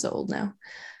 I sound so old now.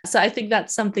 So I think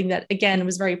that's something that, again,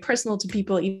 was very personal to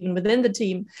people even within the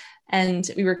team. And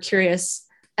we were curious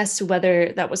as to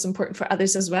whether that was important for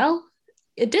others as well.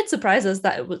 It did surprise us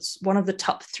that it was one of the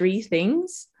top three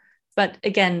things. But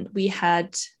again, we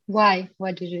had... Why?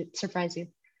 Why did it surprise you?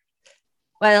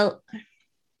 Well,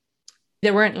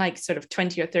 there weren't like sort of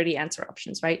 20 or 30 answer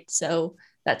options, right? So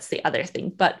that's the other thing.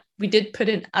 But we did put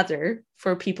in other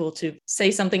for people to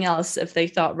say something else if they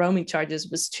thought roaming charges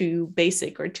was too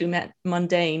basic or too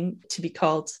mundane to be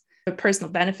called a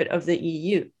personal benefit of the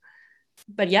EU.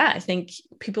 But yeah, I think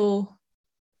people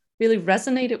really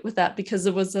resonated with that because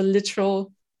it was a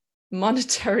literal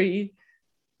monetary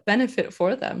benefit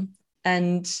for them.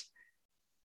 And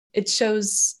it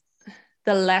shows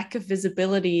the lack of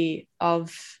visibility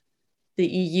of the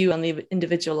EU on the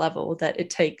individual level, that it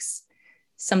takes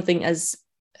something as,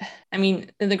 I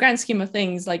mean, in the grand scheme of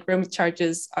things, like roaming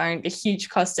charges aren't a huge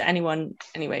cost to anyone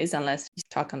anyways, unless you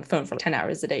talk on the phone for 10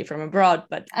 hours a day from abroad.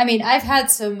 But I mean, I've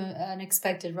had some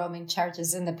unexpected roaming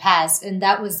charges in the past, and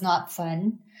that was not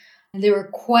fun. And they were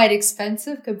quite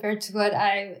expensive compared to what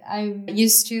I'm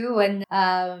used to. And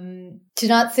to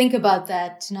not think about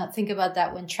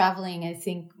that when traveling, I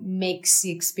think makes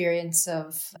the experience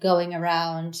of going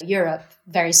around Europe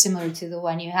very similar to the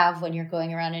one you have when you're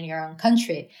going around in your own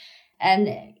country.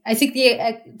 And I think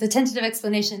the tentative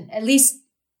explanation, at least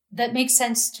that makes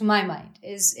sense to my mind,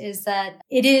 is that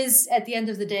it is, at the end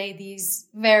of the day, these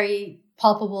very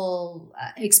palpable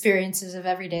experiences of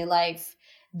everyday life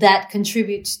that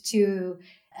contribute to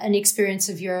an experience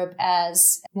of Europe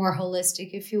as more holistic,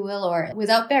 if you will, or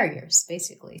without barriers,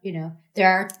 basically. You know,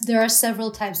 there are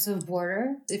several types of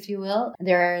border, if you will.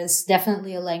 There is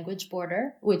definitely a language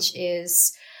border, which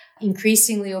is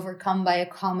increasingly overcome by a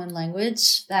common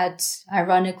language that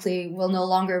ironically will no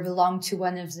longer belong to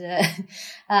one of the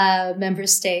member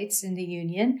states in the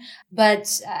Union.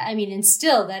 But I mean, and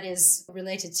still that is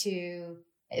related to,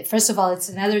 first of all, it's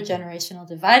another generational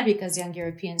divide because young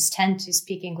Europeans tend to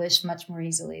speak English much more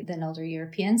easily than older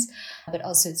Europeans, but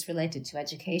also it's related to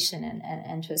education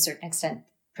and to a certain extent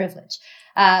privilege.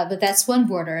 But that's one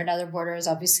border. Another border is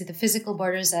obviously the physical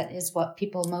borders. That is what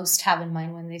people most have in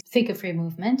mind when they think of free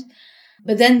movement.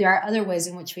 But then there are other ways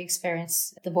in which we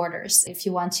experience the borders. If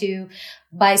you want to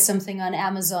buy something on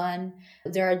Amazon,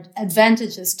 there are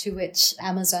advantages to which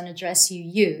Amazon address you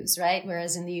use, right?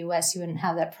 Whereas in the US, you wouldn't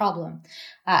have that problem.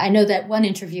 I know that one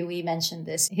interviewee mentioned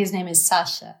this. His name is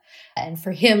Sasha. And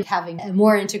for him, having a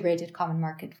more integrated common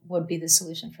market would be the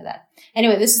solution for that.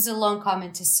 Anyway, this is a long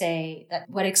comment to say that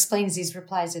what explains these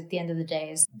replies at the end of the day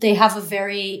is they have a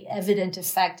very evident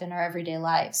effect in our everyday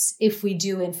lives if we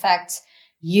do, in fact,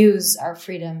 use our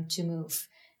freedom to move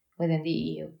within the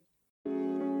EU.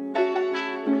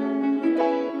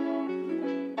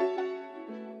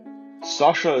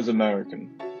 Sasha is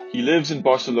American. He lives in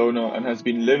Barcelona and has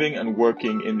been living and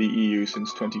working in the EU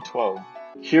since 2012.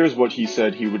 Here's what he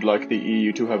said he would like the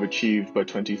EU to have achieved by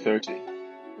 2030.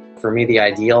 For me, the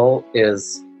ideal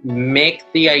is make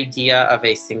the idea of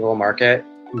a single market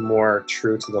more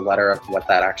true to the letter of what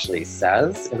that actually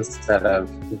says instead of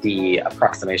the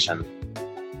approximation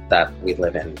that we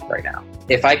live in right now.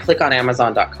 If I click on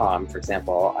Amazon.com, for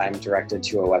example, I'm directed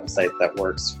to a website that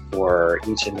works for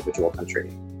each individual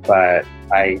country. But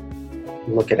I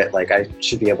look at it like I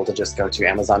should be able to just go to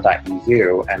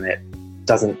Amazon.eu, and it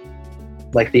doesn't,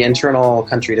 like the internal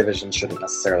country division shouldn't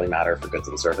necessarily matter for goods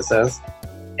and services.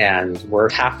 And we're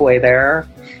halfway there,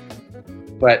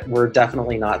 but we're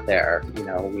definitely not there. You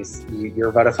know,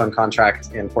 your Vodafone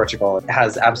contract in Portugal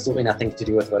has absolutely nothing to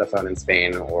do with Vodafone in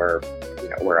Spain or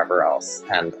wherever else.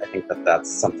 And I think that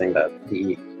that's something that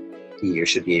the EU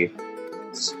should be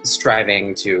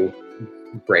striving to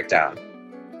break down.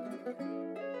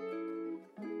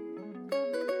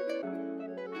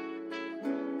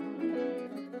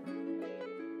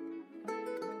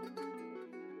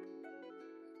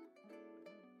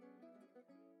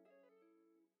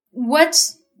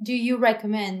 What do you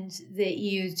recommend the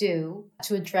EU do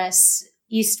to address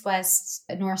East-West,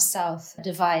 North-South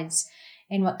divides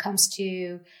in what comes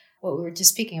to what we were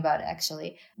just speaking about,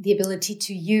 actually, the ability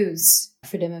to use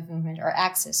freedom of movement or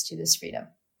access to this freedom?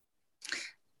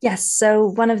 Yes, so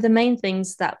one of the main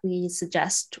things that we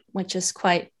suggest, which is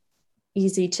quite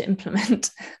easy to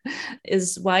implement,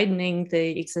 is widening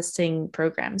the existing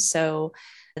programs. So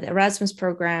the Erasmus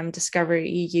program, Discover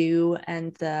EU,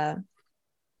 and the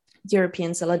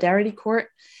European Solidarity Corps,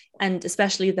 and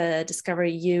especially the Discover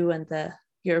EU and the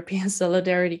European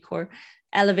Solidarity Corps,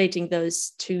 elevating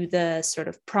those to the sort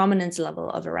of prominence level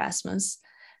of Erasmus,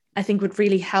 I think would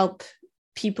really help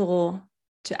people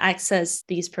to access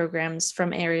these programs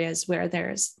from areas where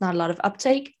there's not a lot of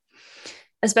uptake,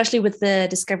 especially with the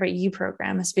Discover EU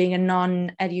program as being a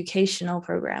non-educational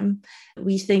program.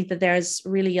 We think that there's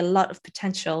really a lot of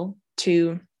potential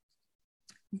to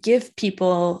give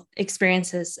people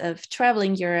experiences of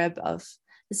traveling Europe, of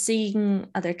seeing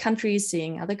other countries,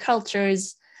 seeing other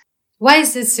cultures. Why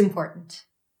is this important,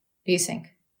 do you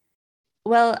think?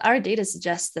 Well, our data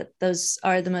suggests that those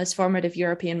are the most formative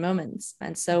European moments.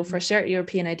 And so for shared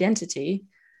European identity,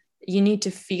 you need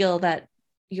to feel that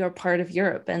you're part of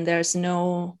Europe, and there's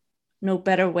no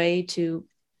better way to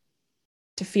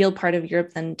feel part of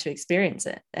Europe than to experience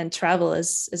it. And travel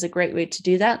is a great way to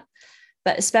do that.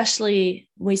 But especially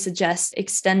we suggest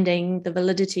extending the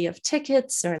validity of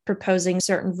tickets or proposing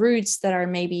certain routes that are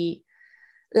maybe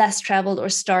less traveled or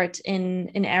start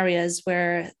in areas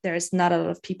where there's not a lot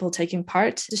of people taking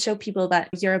part, to show people that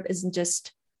Europe isn't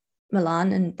just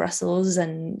Milan and Brussels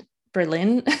and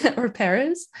Berlin or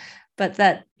Paris, but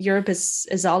that Europe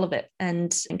is all of it,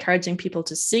 and encouraging people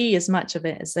to see as much of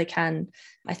it as they can,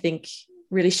 I think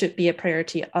really should be a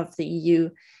priority of the EU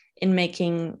in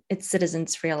making its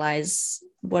citizens realize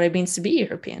what it means to be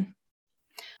European.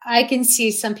 I can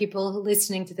see some people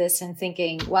listening to this and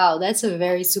thinking, wow, that's a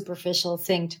very superficial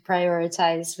thing to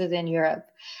prioritize within Europe.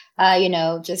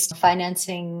 Just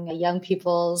financing young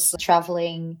people's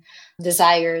traveling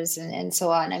desires and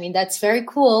so on. I mean, that's very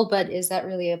cool, but is that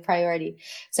really a priority?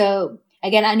 So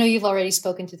again, I know you've already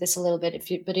spoken to this a little bit,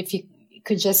 but if you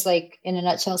could just like in a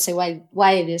nutshell say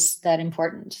why it is that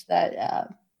important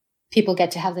that people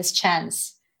get to have this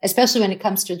chance, especially when it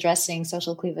comes to addressing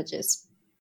social cleavages.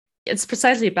 It's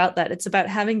precisely about that. It's about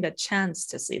having the chance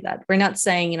to see that. We're not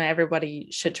saying, everybody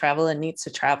should travel and needs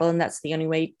to travel, and that's the only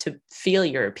way to feel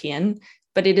European,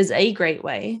 but it is a great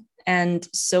way. And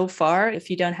so far,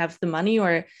 if you don't have the money,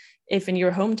 or if in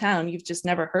your hometown you've just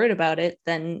never heard about it,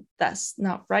 then that's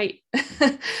not right.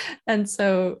 And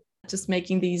so just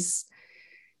making these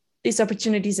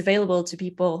opportunities available to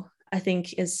people, I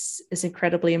think is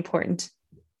incredibly important.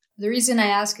 The reason I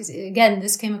ask is, again,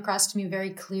 this came across to me very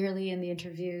clearly in the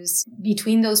interviews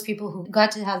between those people who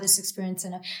got to have this experience.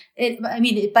 And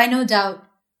by no doubt,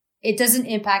 it doesn't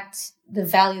impact the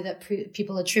value that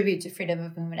people attribute to freedom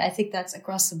of movement. I think that's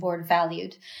across the board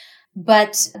valued.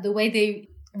 But the way they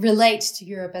relate to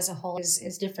Europe as a whole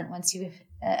is different once you've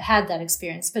had that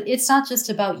experience. But it's not just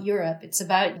about Europe. It's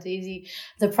about the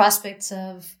prospects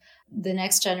of the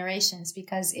next generations,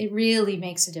 because it really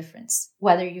makes a difference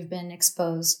whether you've been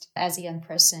exposed as a young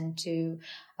person to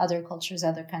other cultures,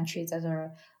 other countries,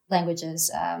 other languages.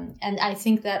 And I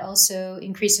think that also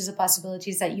increases the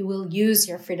possibilities that you will use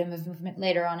your freedom of movement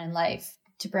later on in life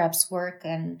to perhaps work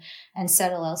and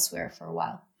settle elsewhere for a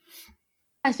while.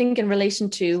 I think in relation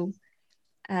to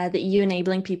the EU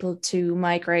enabling people to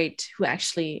migrate,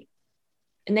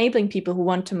 enabling people who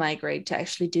want to migrate to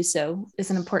actually do so is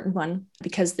an important one,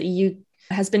 because the EU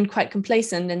has been quite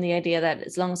complacent in the idea that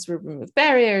as long as we remove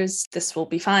barriers, this will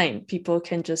be fine. People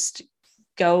can just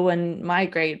go and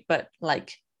migrate, but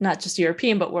like not just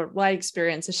European, but worldwide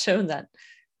experience has shown that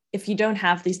if you don't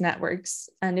have these networks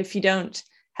and if you don't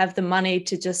have the money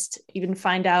to just even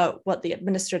find out what the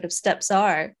administrative steps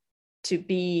are to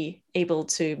be able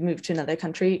to move to another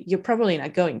country, you're probably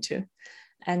not going to.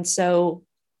 And so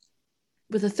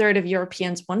with a third of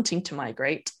Europeans wanting to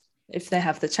migrate, if they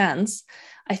have the chance,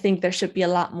 I think there should be a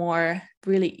lot more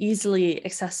really easily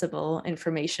accessible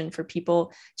information for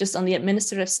people just on the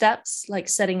administrative steps, like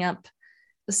setting up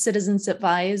a citizens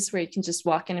advice where you can just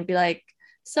walk in and be like,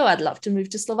 so I'd love to move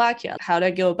to Slovakia. How do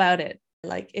I go about it?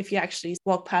 Like if you actually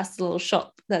walk past a little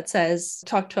shop that says,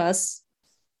 talk to us.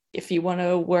 If you want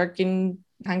to work in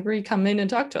Hungary, come in and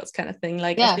talk to us kind of thing.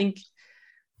 Like, yeah. I think.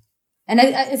 And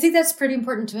I think that's pretty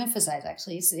important to emphasize,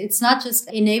 actually. It's not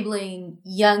just enabling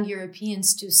young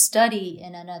Europeans to study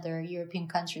in another European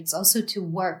country. It's also to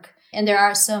work. And there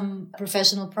are some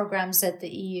professional programs that the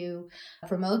EU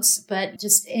promotes, but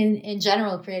just in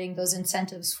general, creating those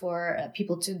incentives for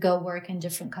people to go work in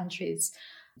different countries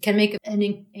can make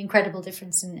an incredible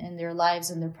difference in their lives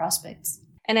and their prospects.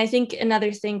 And I think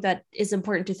another thing that is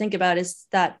important to think about is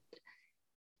that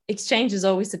exchange is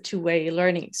always a two-way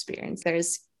learning experience.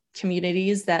 There's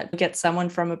communities that get someone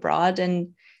from abroad,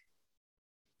 and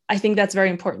I think that's very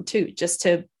important too, just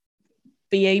to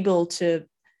be able to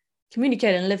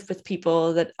communicate and live with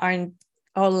people that aren't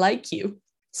all like you.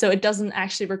 So it doesn't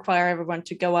actually require everyone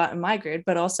to go out and migrate,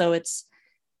 but also it's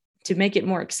to make it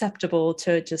more acceptable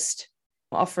to just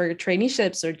offer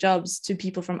traineeships or jobs to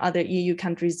people from other EU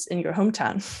countries in your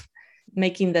hometown,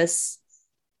 making this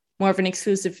more of an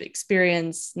exclusive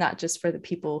experience, not just for the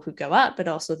people who go out, but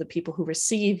also the people who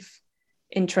receive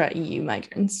intra-EU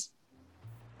migrants.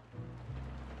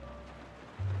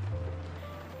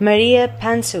 Maria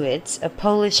Pancewicz, a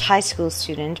Polish high school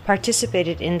student,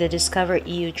 participated in the Discover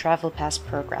EU Travel Pass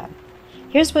program.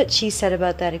 Here's what she said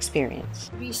about that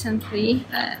experience. Recently,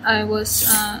 I was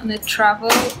on a travel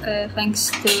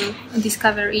thanks to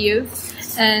Discover EU,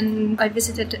 and I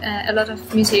visited a lot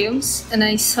of museums, and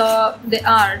I saw the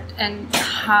art and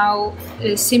how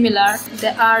similar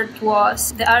the art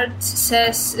was. The art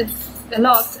says a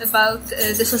lot about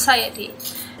the society.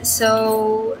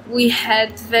 So we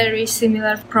had very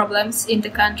similar problems in the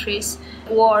countries,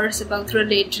 wars about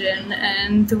religion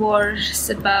and wars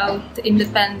about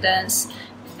independence.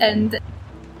 And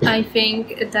I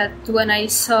think that when I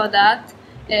saw that,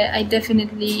 I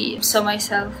definitely saw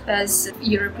myself as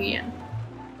European.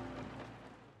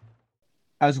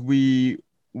 as we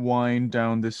wind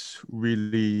down this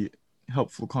really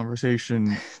helpful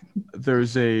conversation,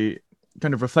 there's a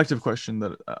kind of reflective question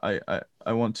that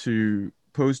I want to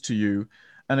pose to you.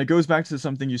 And it goes back to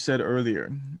something you said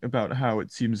earlier about how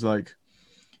it seems like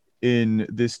in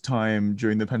this time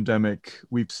during the pandemic,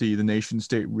 we see the nation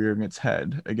state rearing its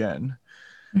head again.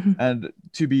 Mm-hmm. And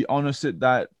to be honest,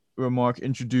 that remark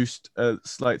introduced a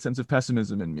slight sense of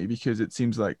pessimism in me, because it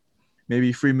seems like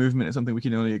maybe free movement is something we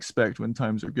can only expect when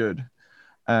times are good.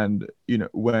 And, you know,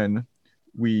 when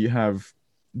we have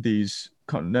these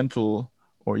continental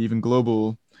or even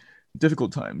global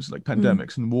difficult times like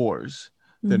pandemics and wars,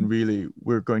 then really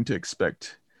we're going to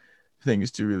expect things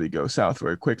to really go south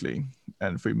very quickly,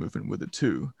 and free movement with it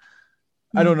too.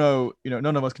 I don't know, you know,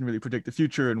 none of us can really predict the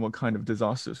future and what kind of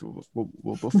disasters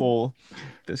will befall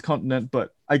this continent,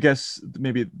 but I guess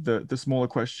maybe the smaller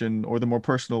question, or the more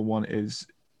personal one, is,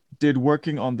 did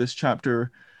working on this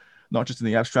chapter, not just in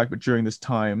the abstract, but during this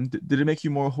time, did it make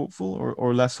you more hopeful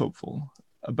or less hopeful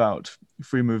about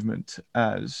free movement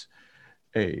as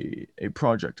a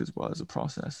project as well as a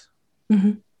process?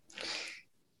 Mm-hmm.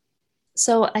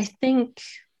 So I think,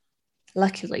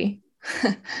 luckily,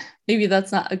 maybe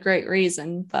that's not a great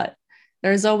reason, but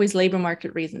there's always labor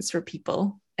market reasons for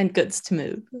people and goods to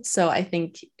move. So I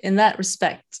think in that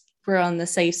respect, we're on the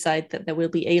safe side that there will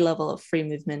be a level of free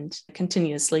movement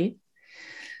continuously.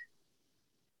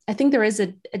 I think there is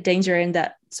a danger, and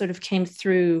that sort of came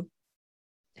through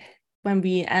when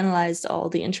we analyzed all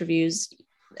the interviews,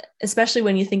 especially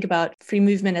when you think about free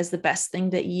movement as the best thing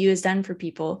that EU has done for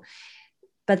people,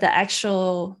 but the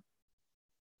actual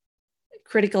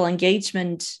critical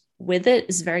engagement with it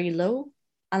is very low,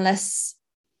 unless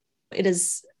it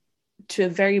is to a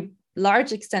very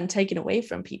large extent taken away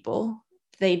from people.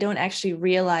 They don't actually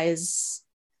realize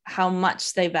how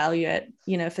much they value it,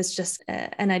 you know, if it's just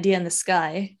an idea in the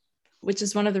sky, which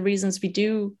is one of the reasons we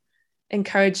do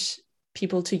encourage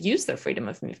people to use their freedom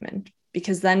of movement,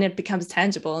 because then it becomes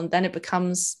tangible, and then it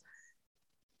becomes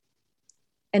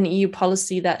an EU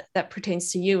policy that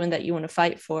pertains to you and that you want to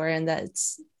fight for, and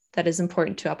that is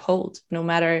important to uphold no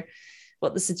matter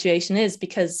what the situation is,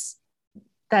 because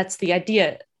that's the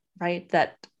idea, right?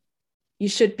 That you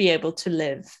should be able to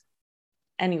live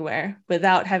anywhere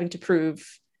without having to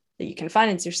prove that you can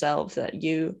finance yourself, that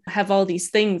you have all these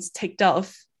things ticked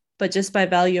off, but just by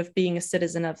value of being a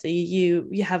citizen of the EU,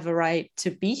 you have a right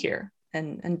to be here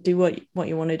and do what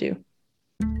you want to do.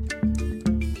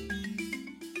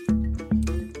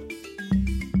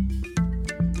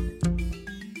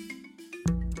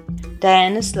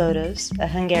 Diana Slotos, a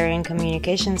Hungarian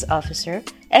communications officer,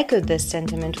 echoed this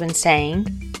sentiment when saying,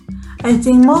 I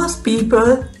think most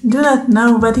people do not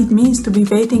know what it means to be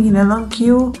waiting in a long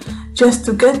queue just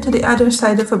to get to the other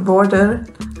side of a border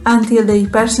until they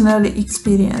personally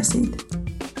experience it.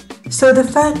 So the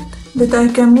fact that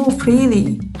I can move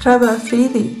freely, travel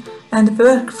freely, and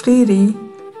work freely,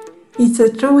 it's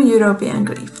a true European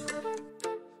gift.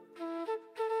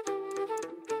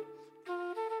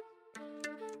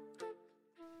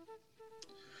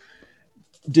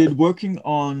 Did working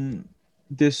on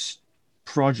this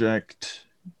project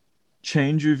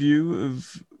change your view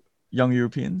of young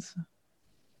Europeans?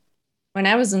 When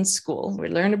I was in school, we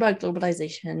learned about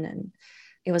globalization, and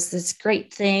it was this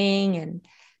great thing, and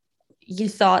you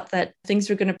thought that things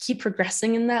were going to keep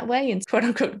progressing in that way and quote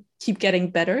unquote keep getting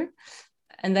better.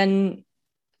 And then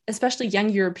especially young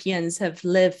Europeans have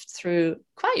lived through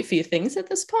quite a few things at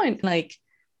this point, like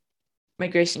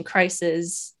migration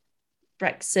crisis,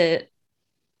 Brexit,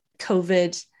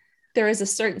 COVID. There is a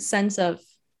certain sense of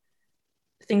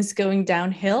things going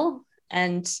downhill,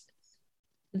 and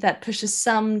that pushes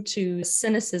some to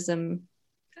cynicism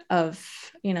of,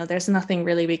 you know, there's nothing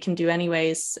really we can do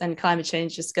anyways, and climate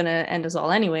change is going to end us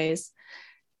all anyways.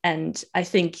 And I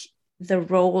think the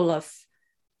role of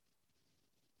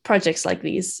projects like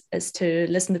these is to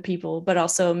listen to people, but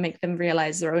also make them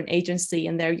realize their own agency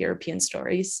in their European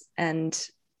stories and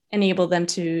enable them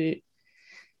to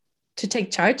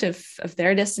take charge of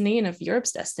their destiny and of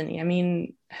Europe's destiny. I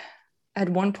mean, at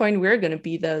one point we're going to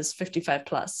be those 55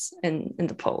 plus in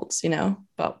the polls, you know,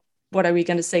 but what are we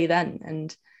going to say then?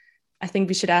 And I think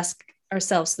we should ask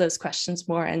ourselves those questions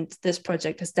more. And this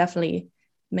project has definitely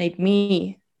made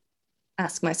me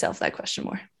ask myself that question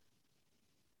more.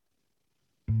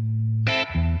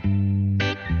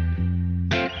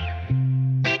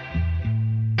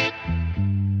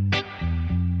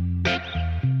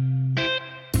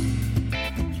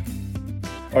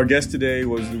 Our guest today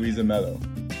was Louisa Mello.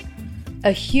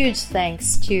 A huge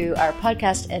thanks to our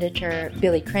podcast editor,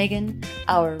 Billy Cragen,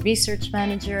 our research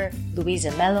manager,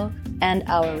 Louisa Mello, and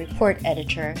our report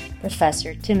editor,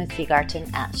 Professor Timothy Garton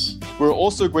Ash. We're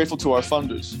also grateful to our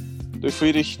funders, the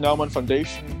Friedrich Naumann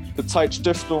Foundation, the Zeit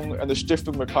Stiftung, and the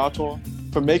Stiftung Mercator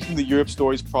for making the Europe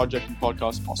Stories project and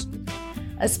podcast possible.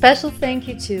 A special thank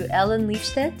you to Ellen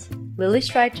Liefstedt, Lily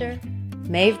Streiter,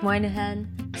 Maeve Moynihan,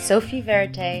 Sophie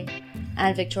Verite,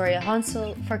 and Victoria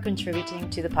Hansel for contributing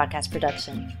to the podcast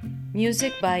production.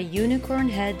 Music by Unicorn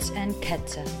Heads and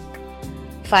Ketza.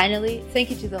 Finally, thank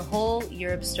you to the whole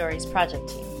Europe Stories project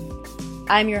team.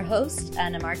 I'm your host,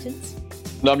 Anna Martins.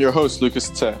 And I'm your host, Lucas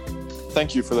Tse.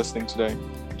 Thank you for listening today.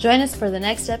 Join us for the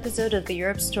next episode of the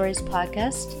Europe Stories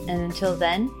podcast, and until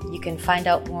then, you can find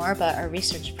out more about our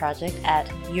research project at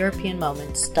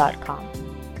europeanmoments.com.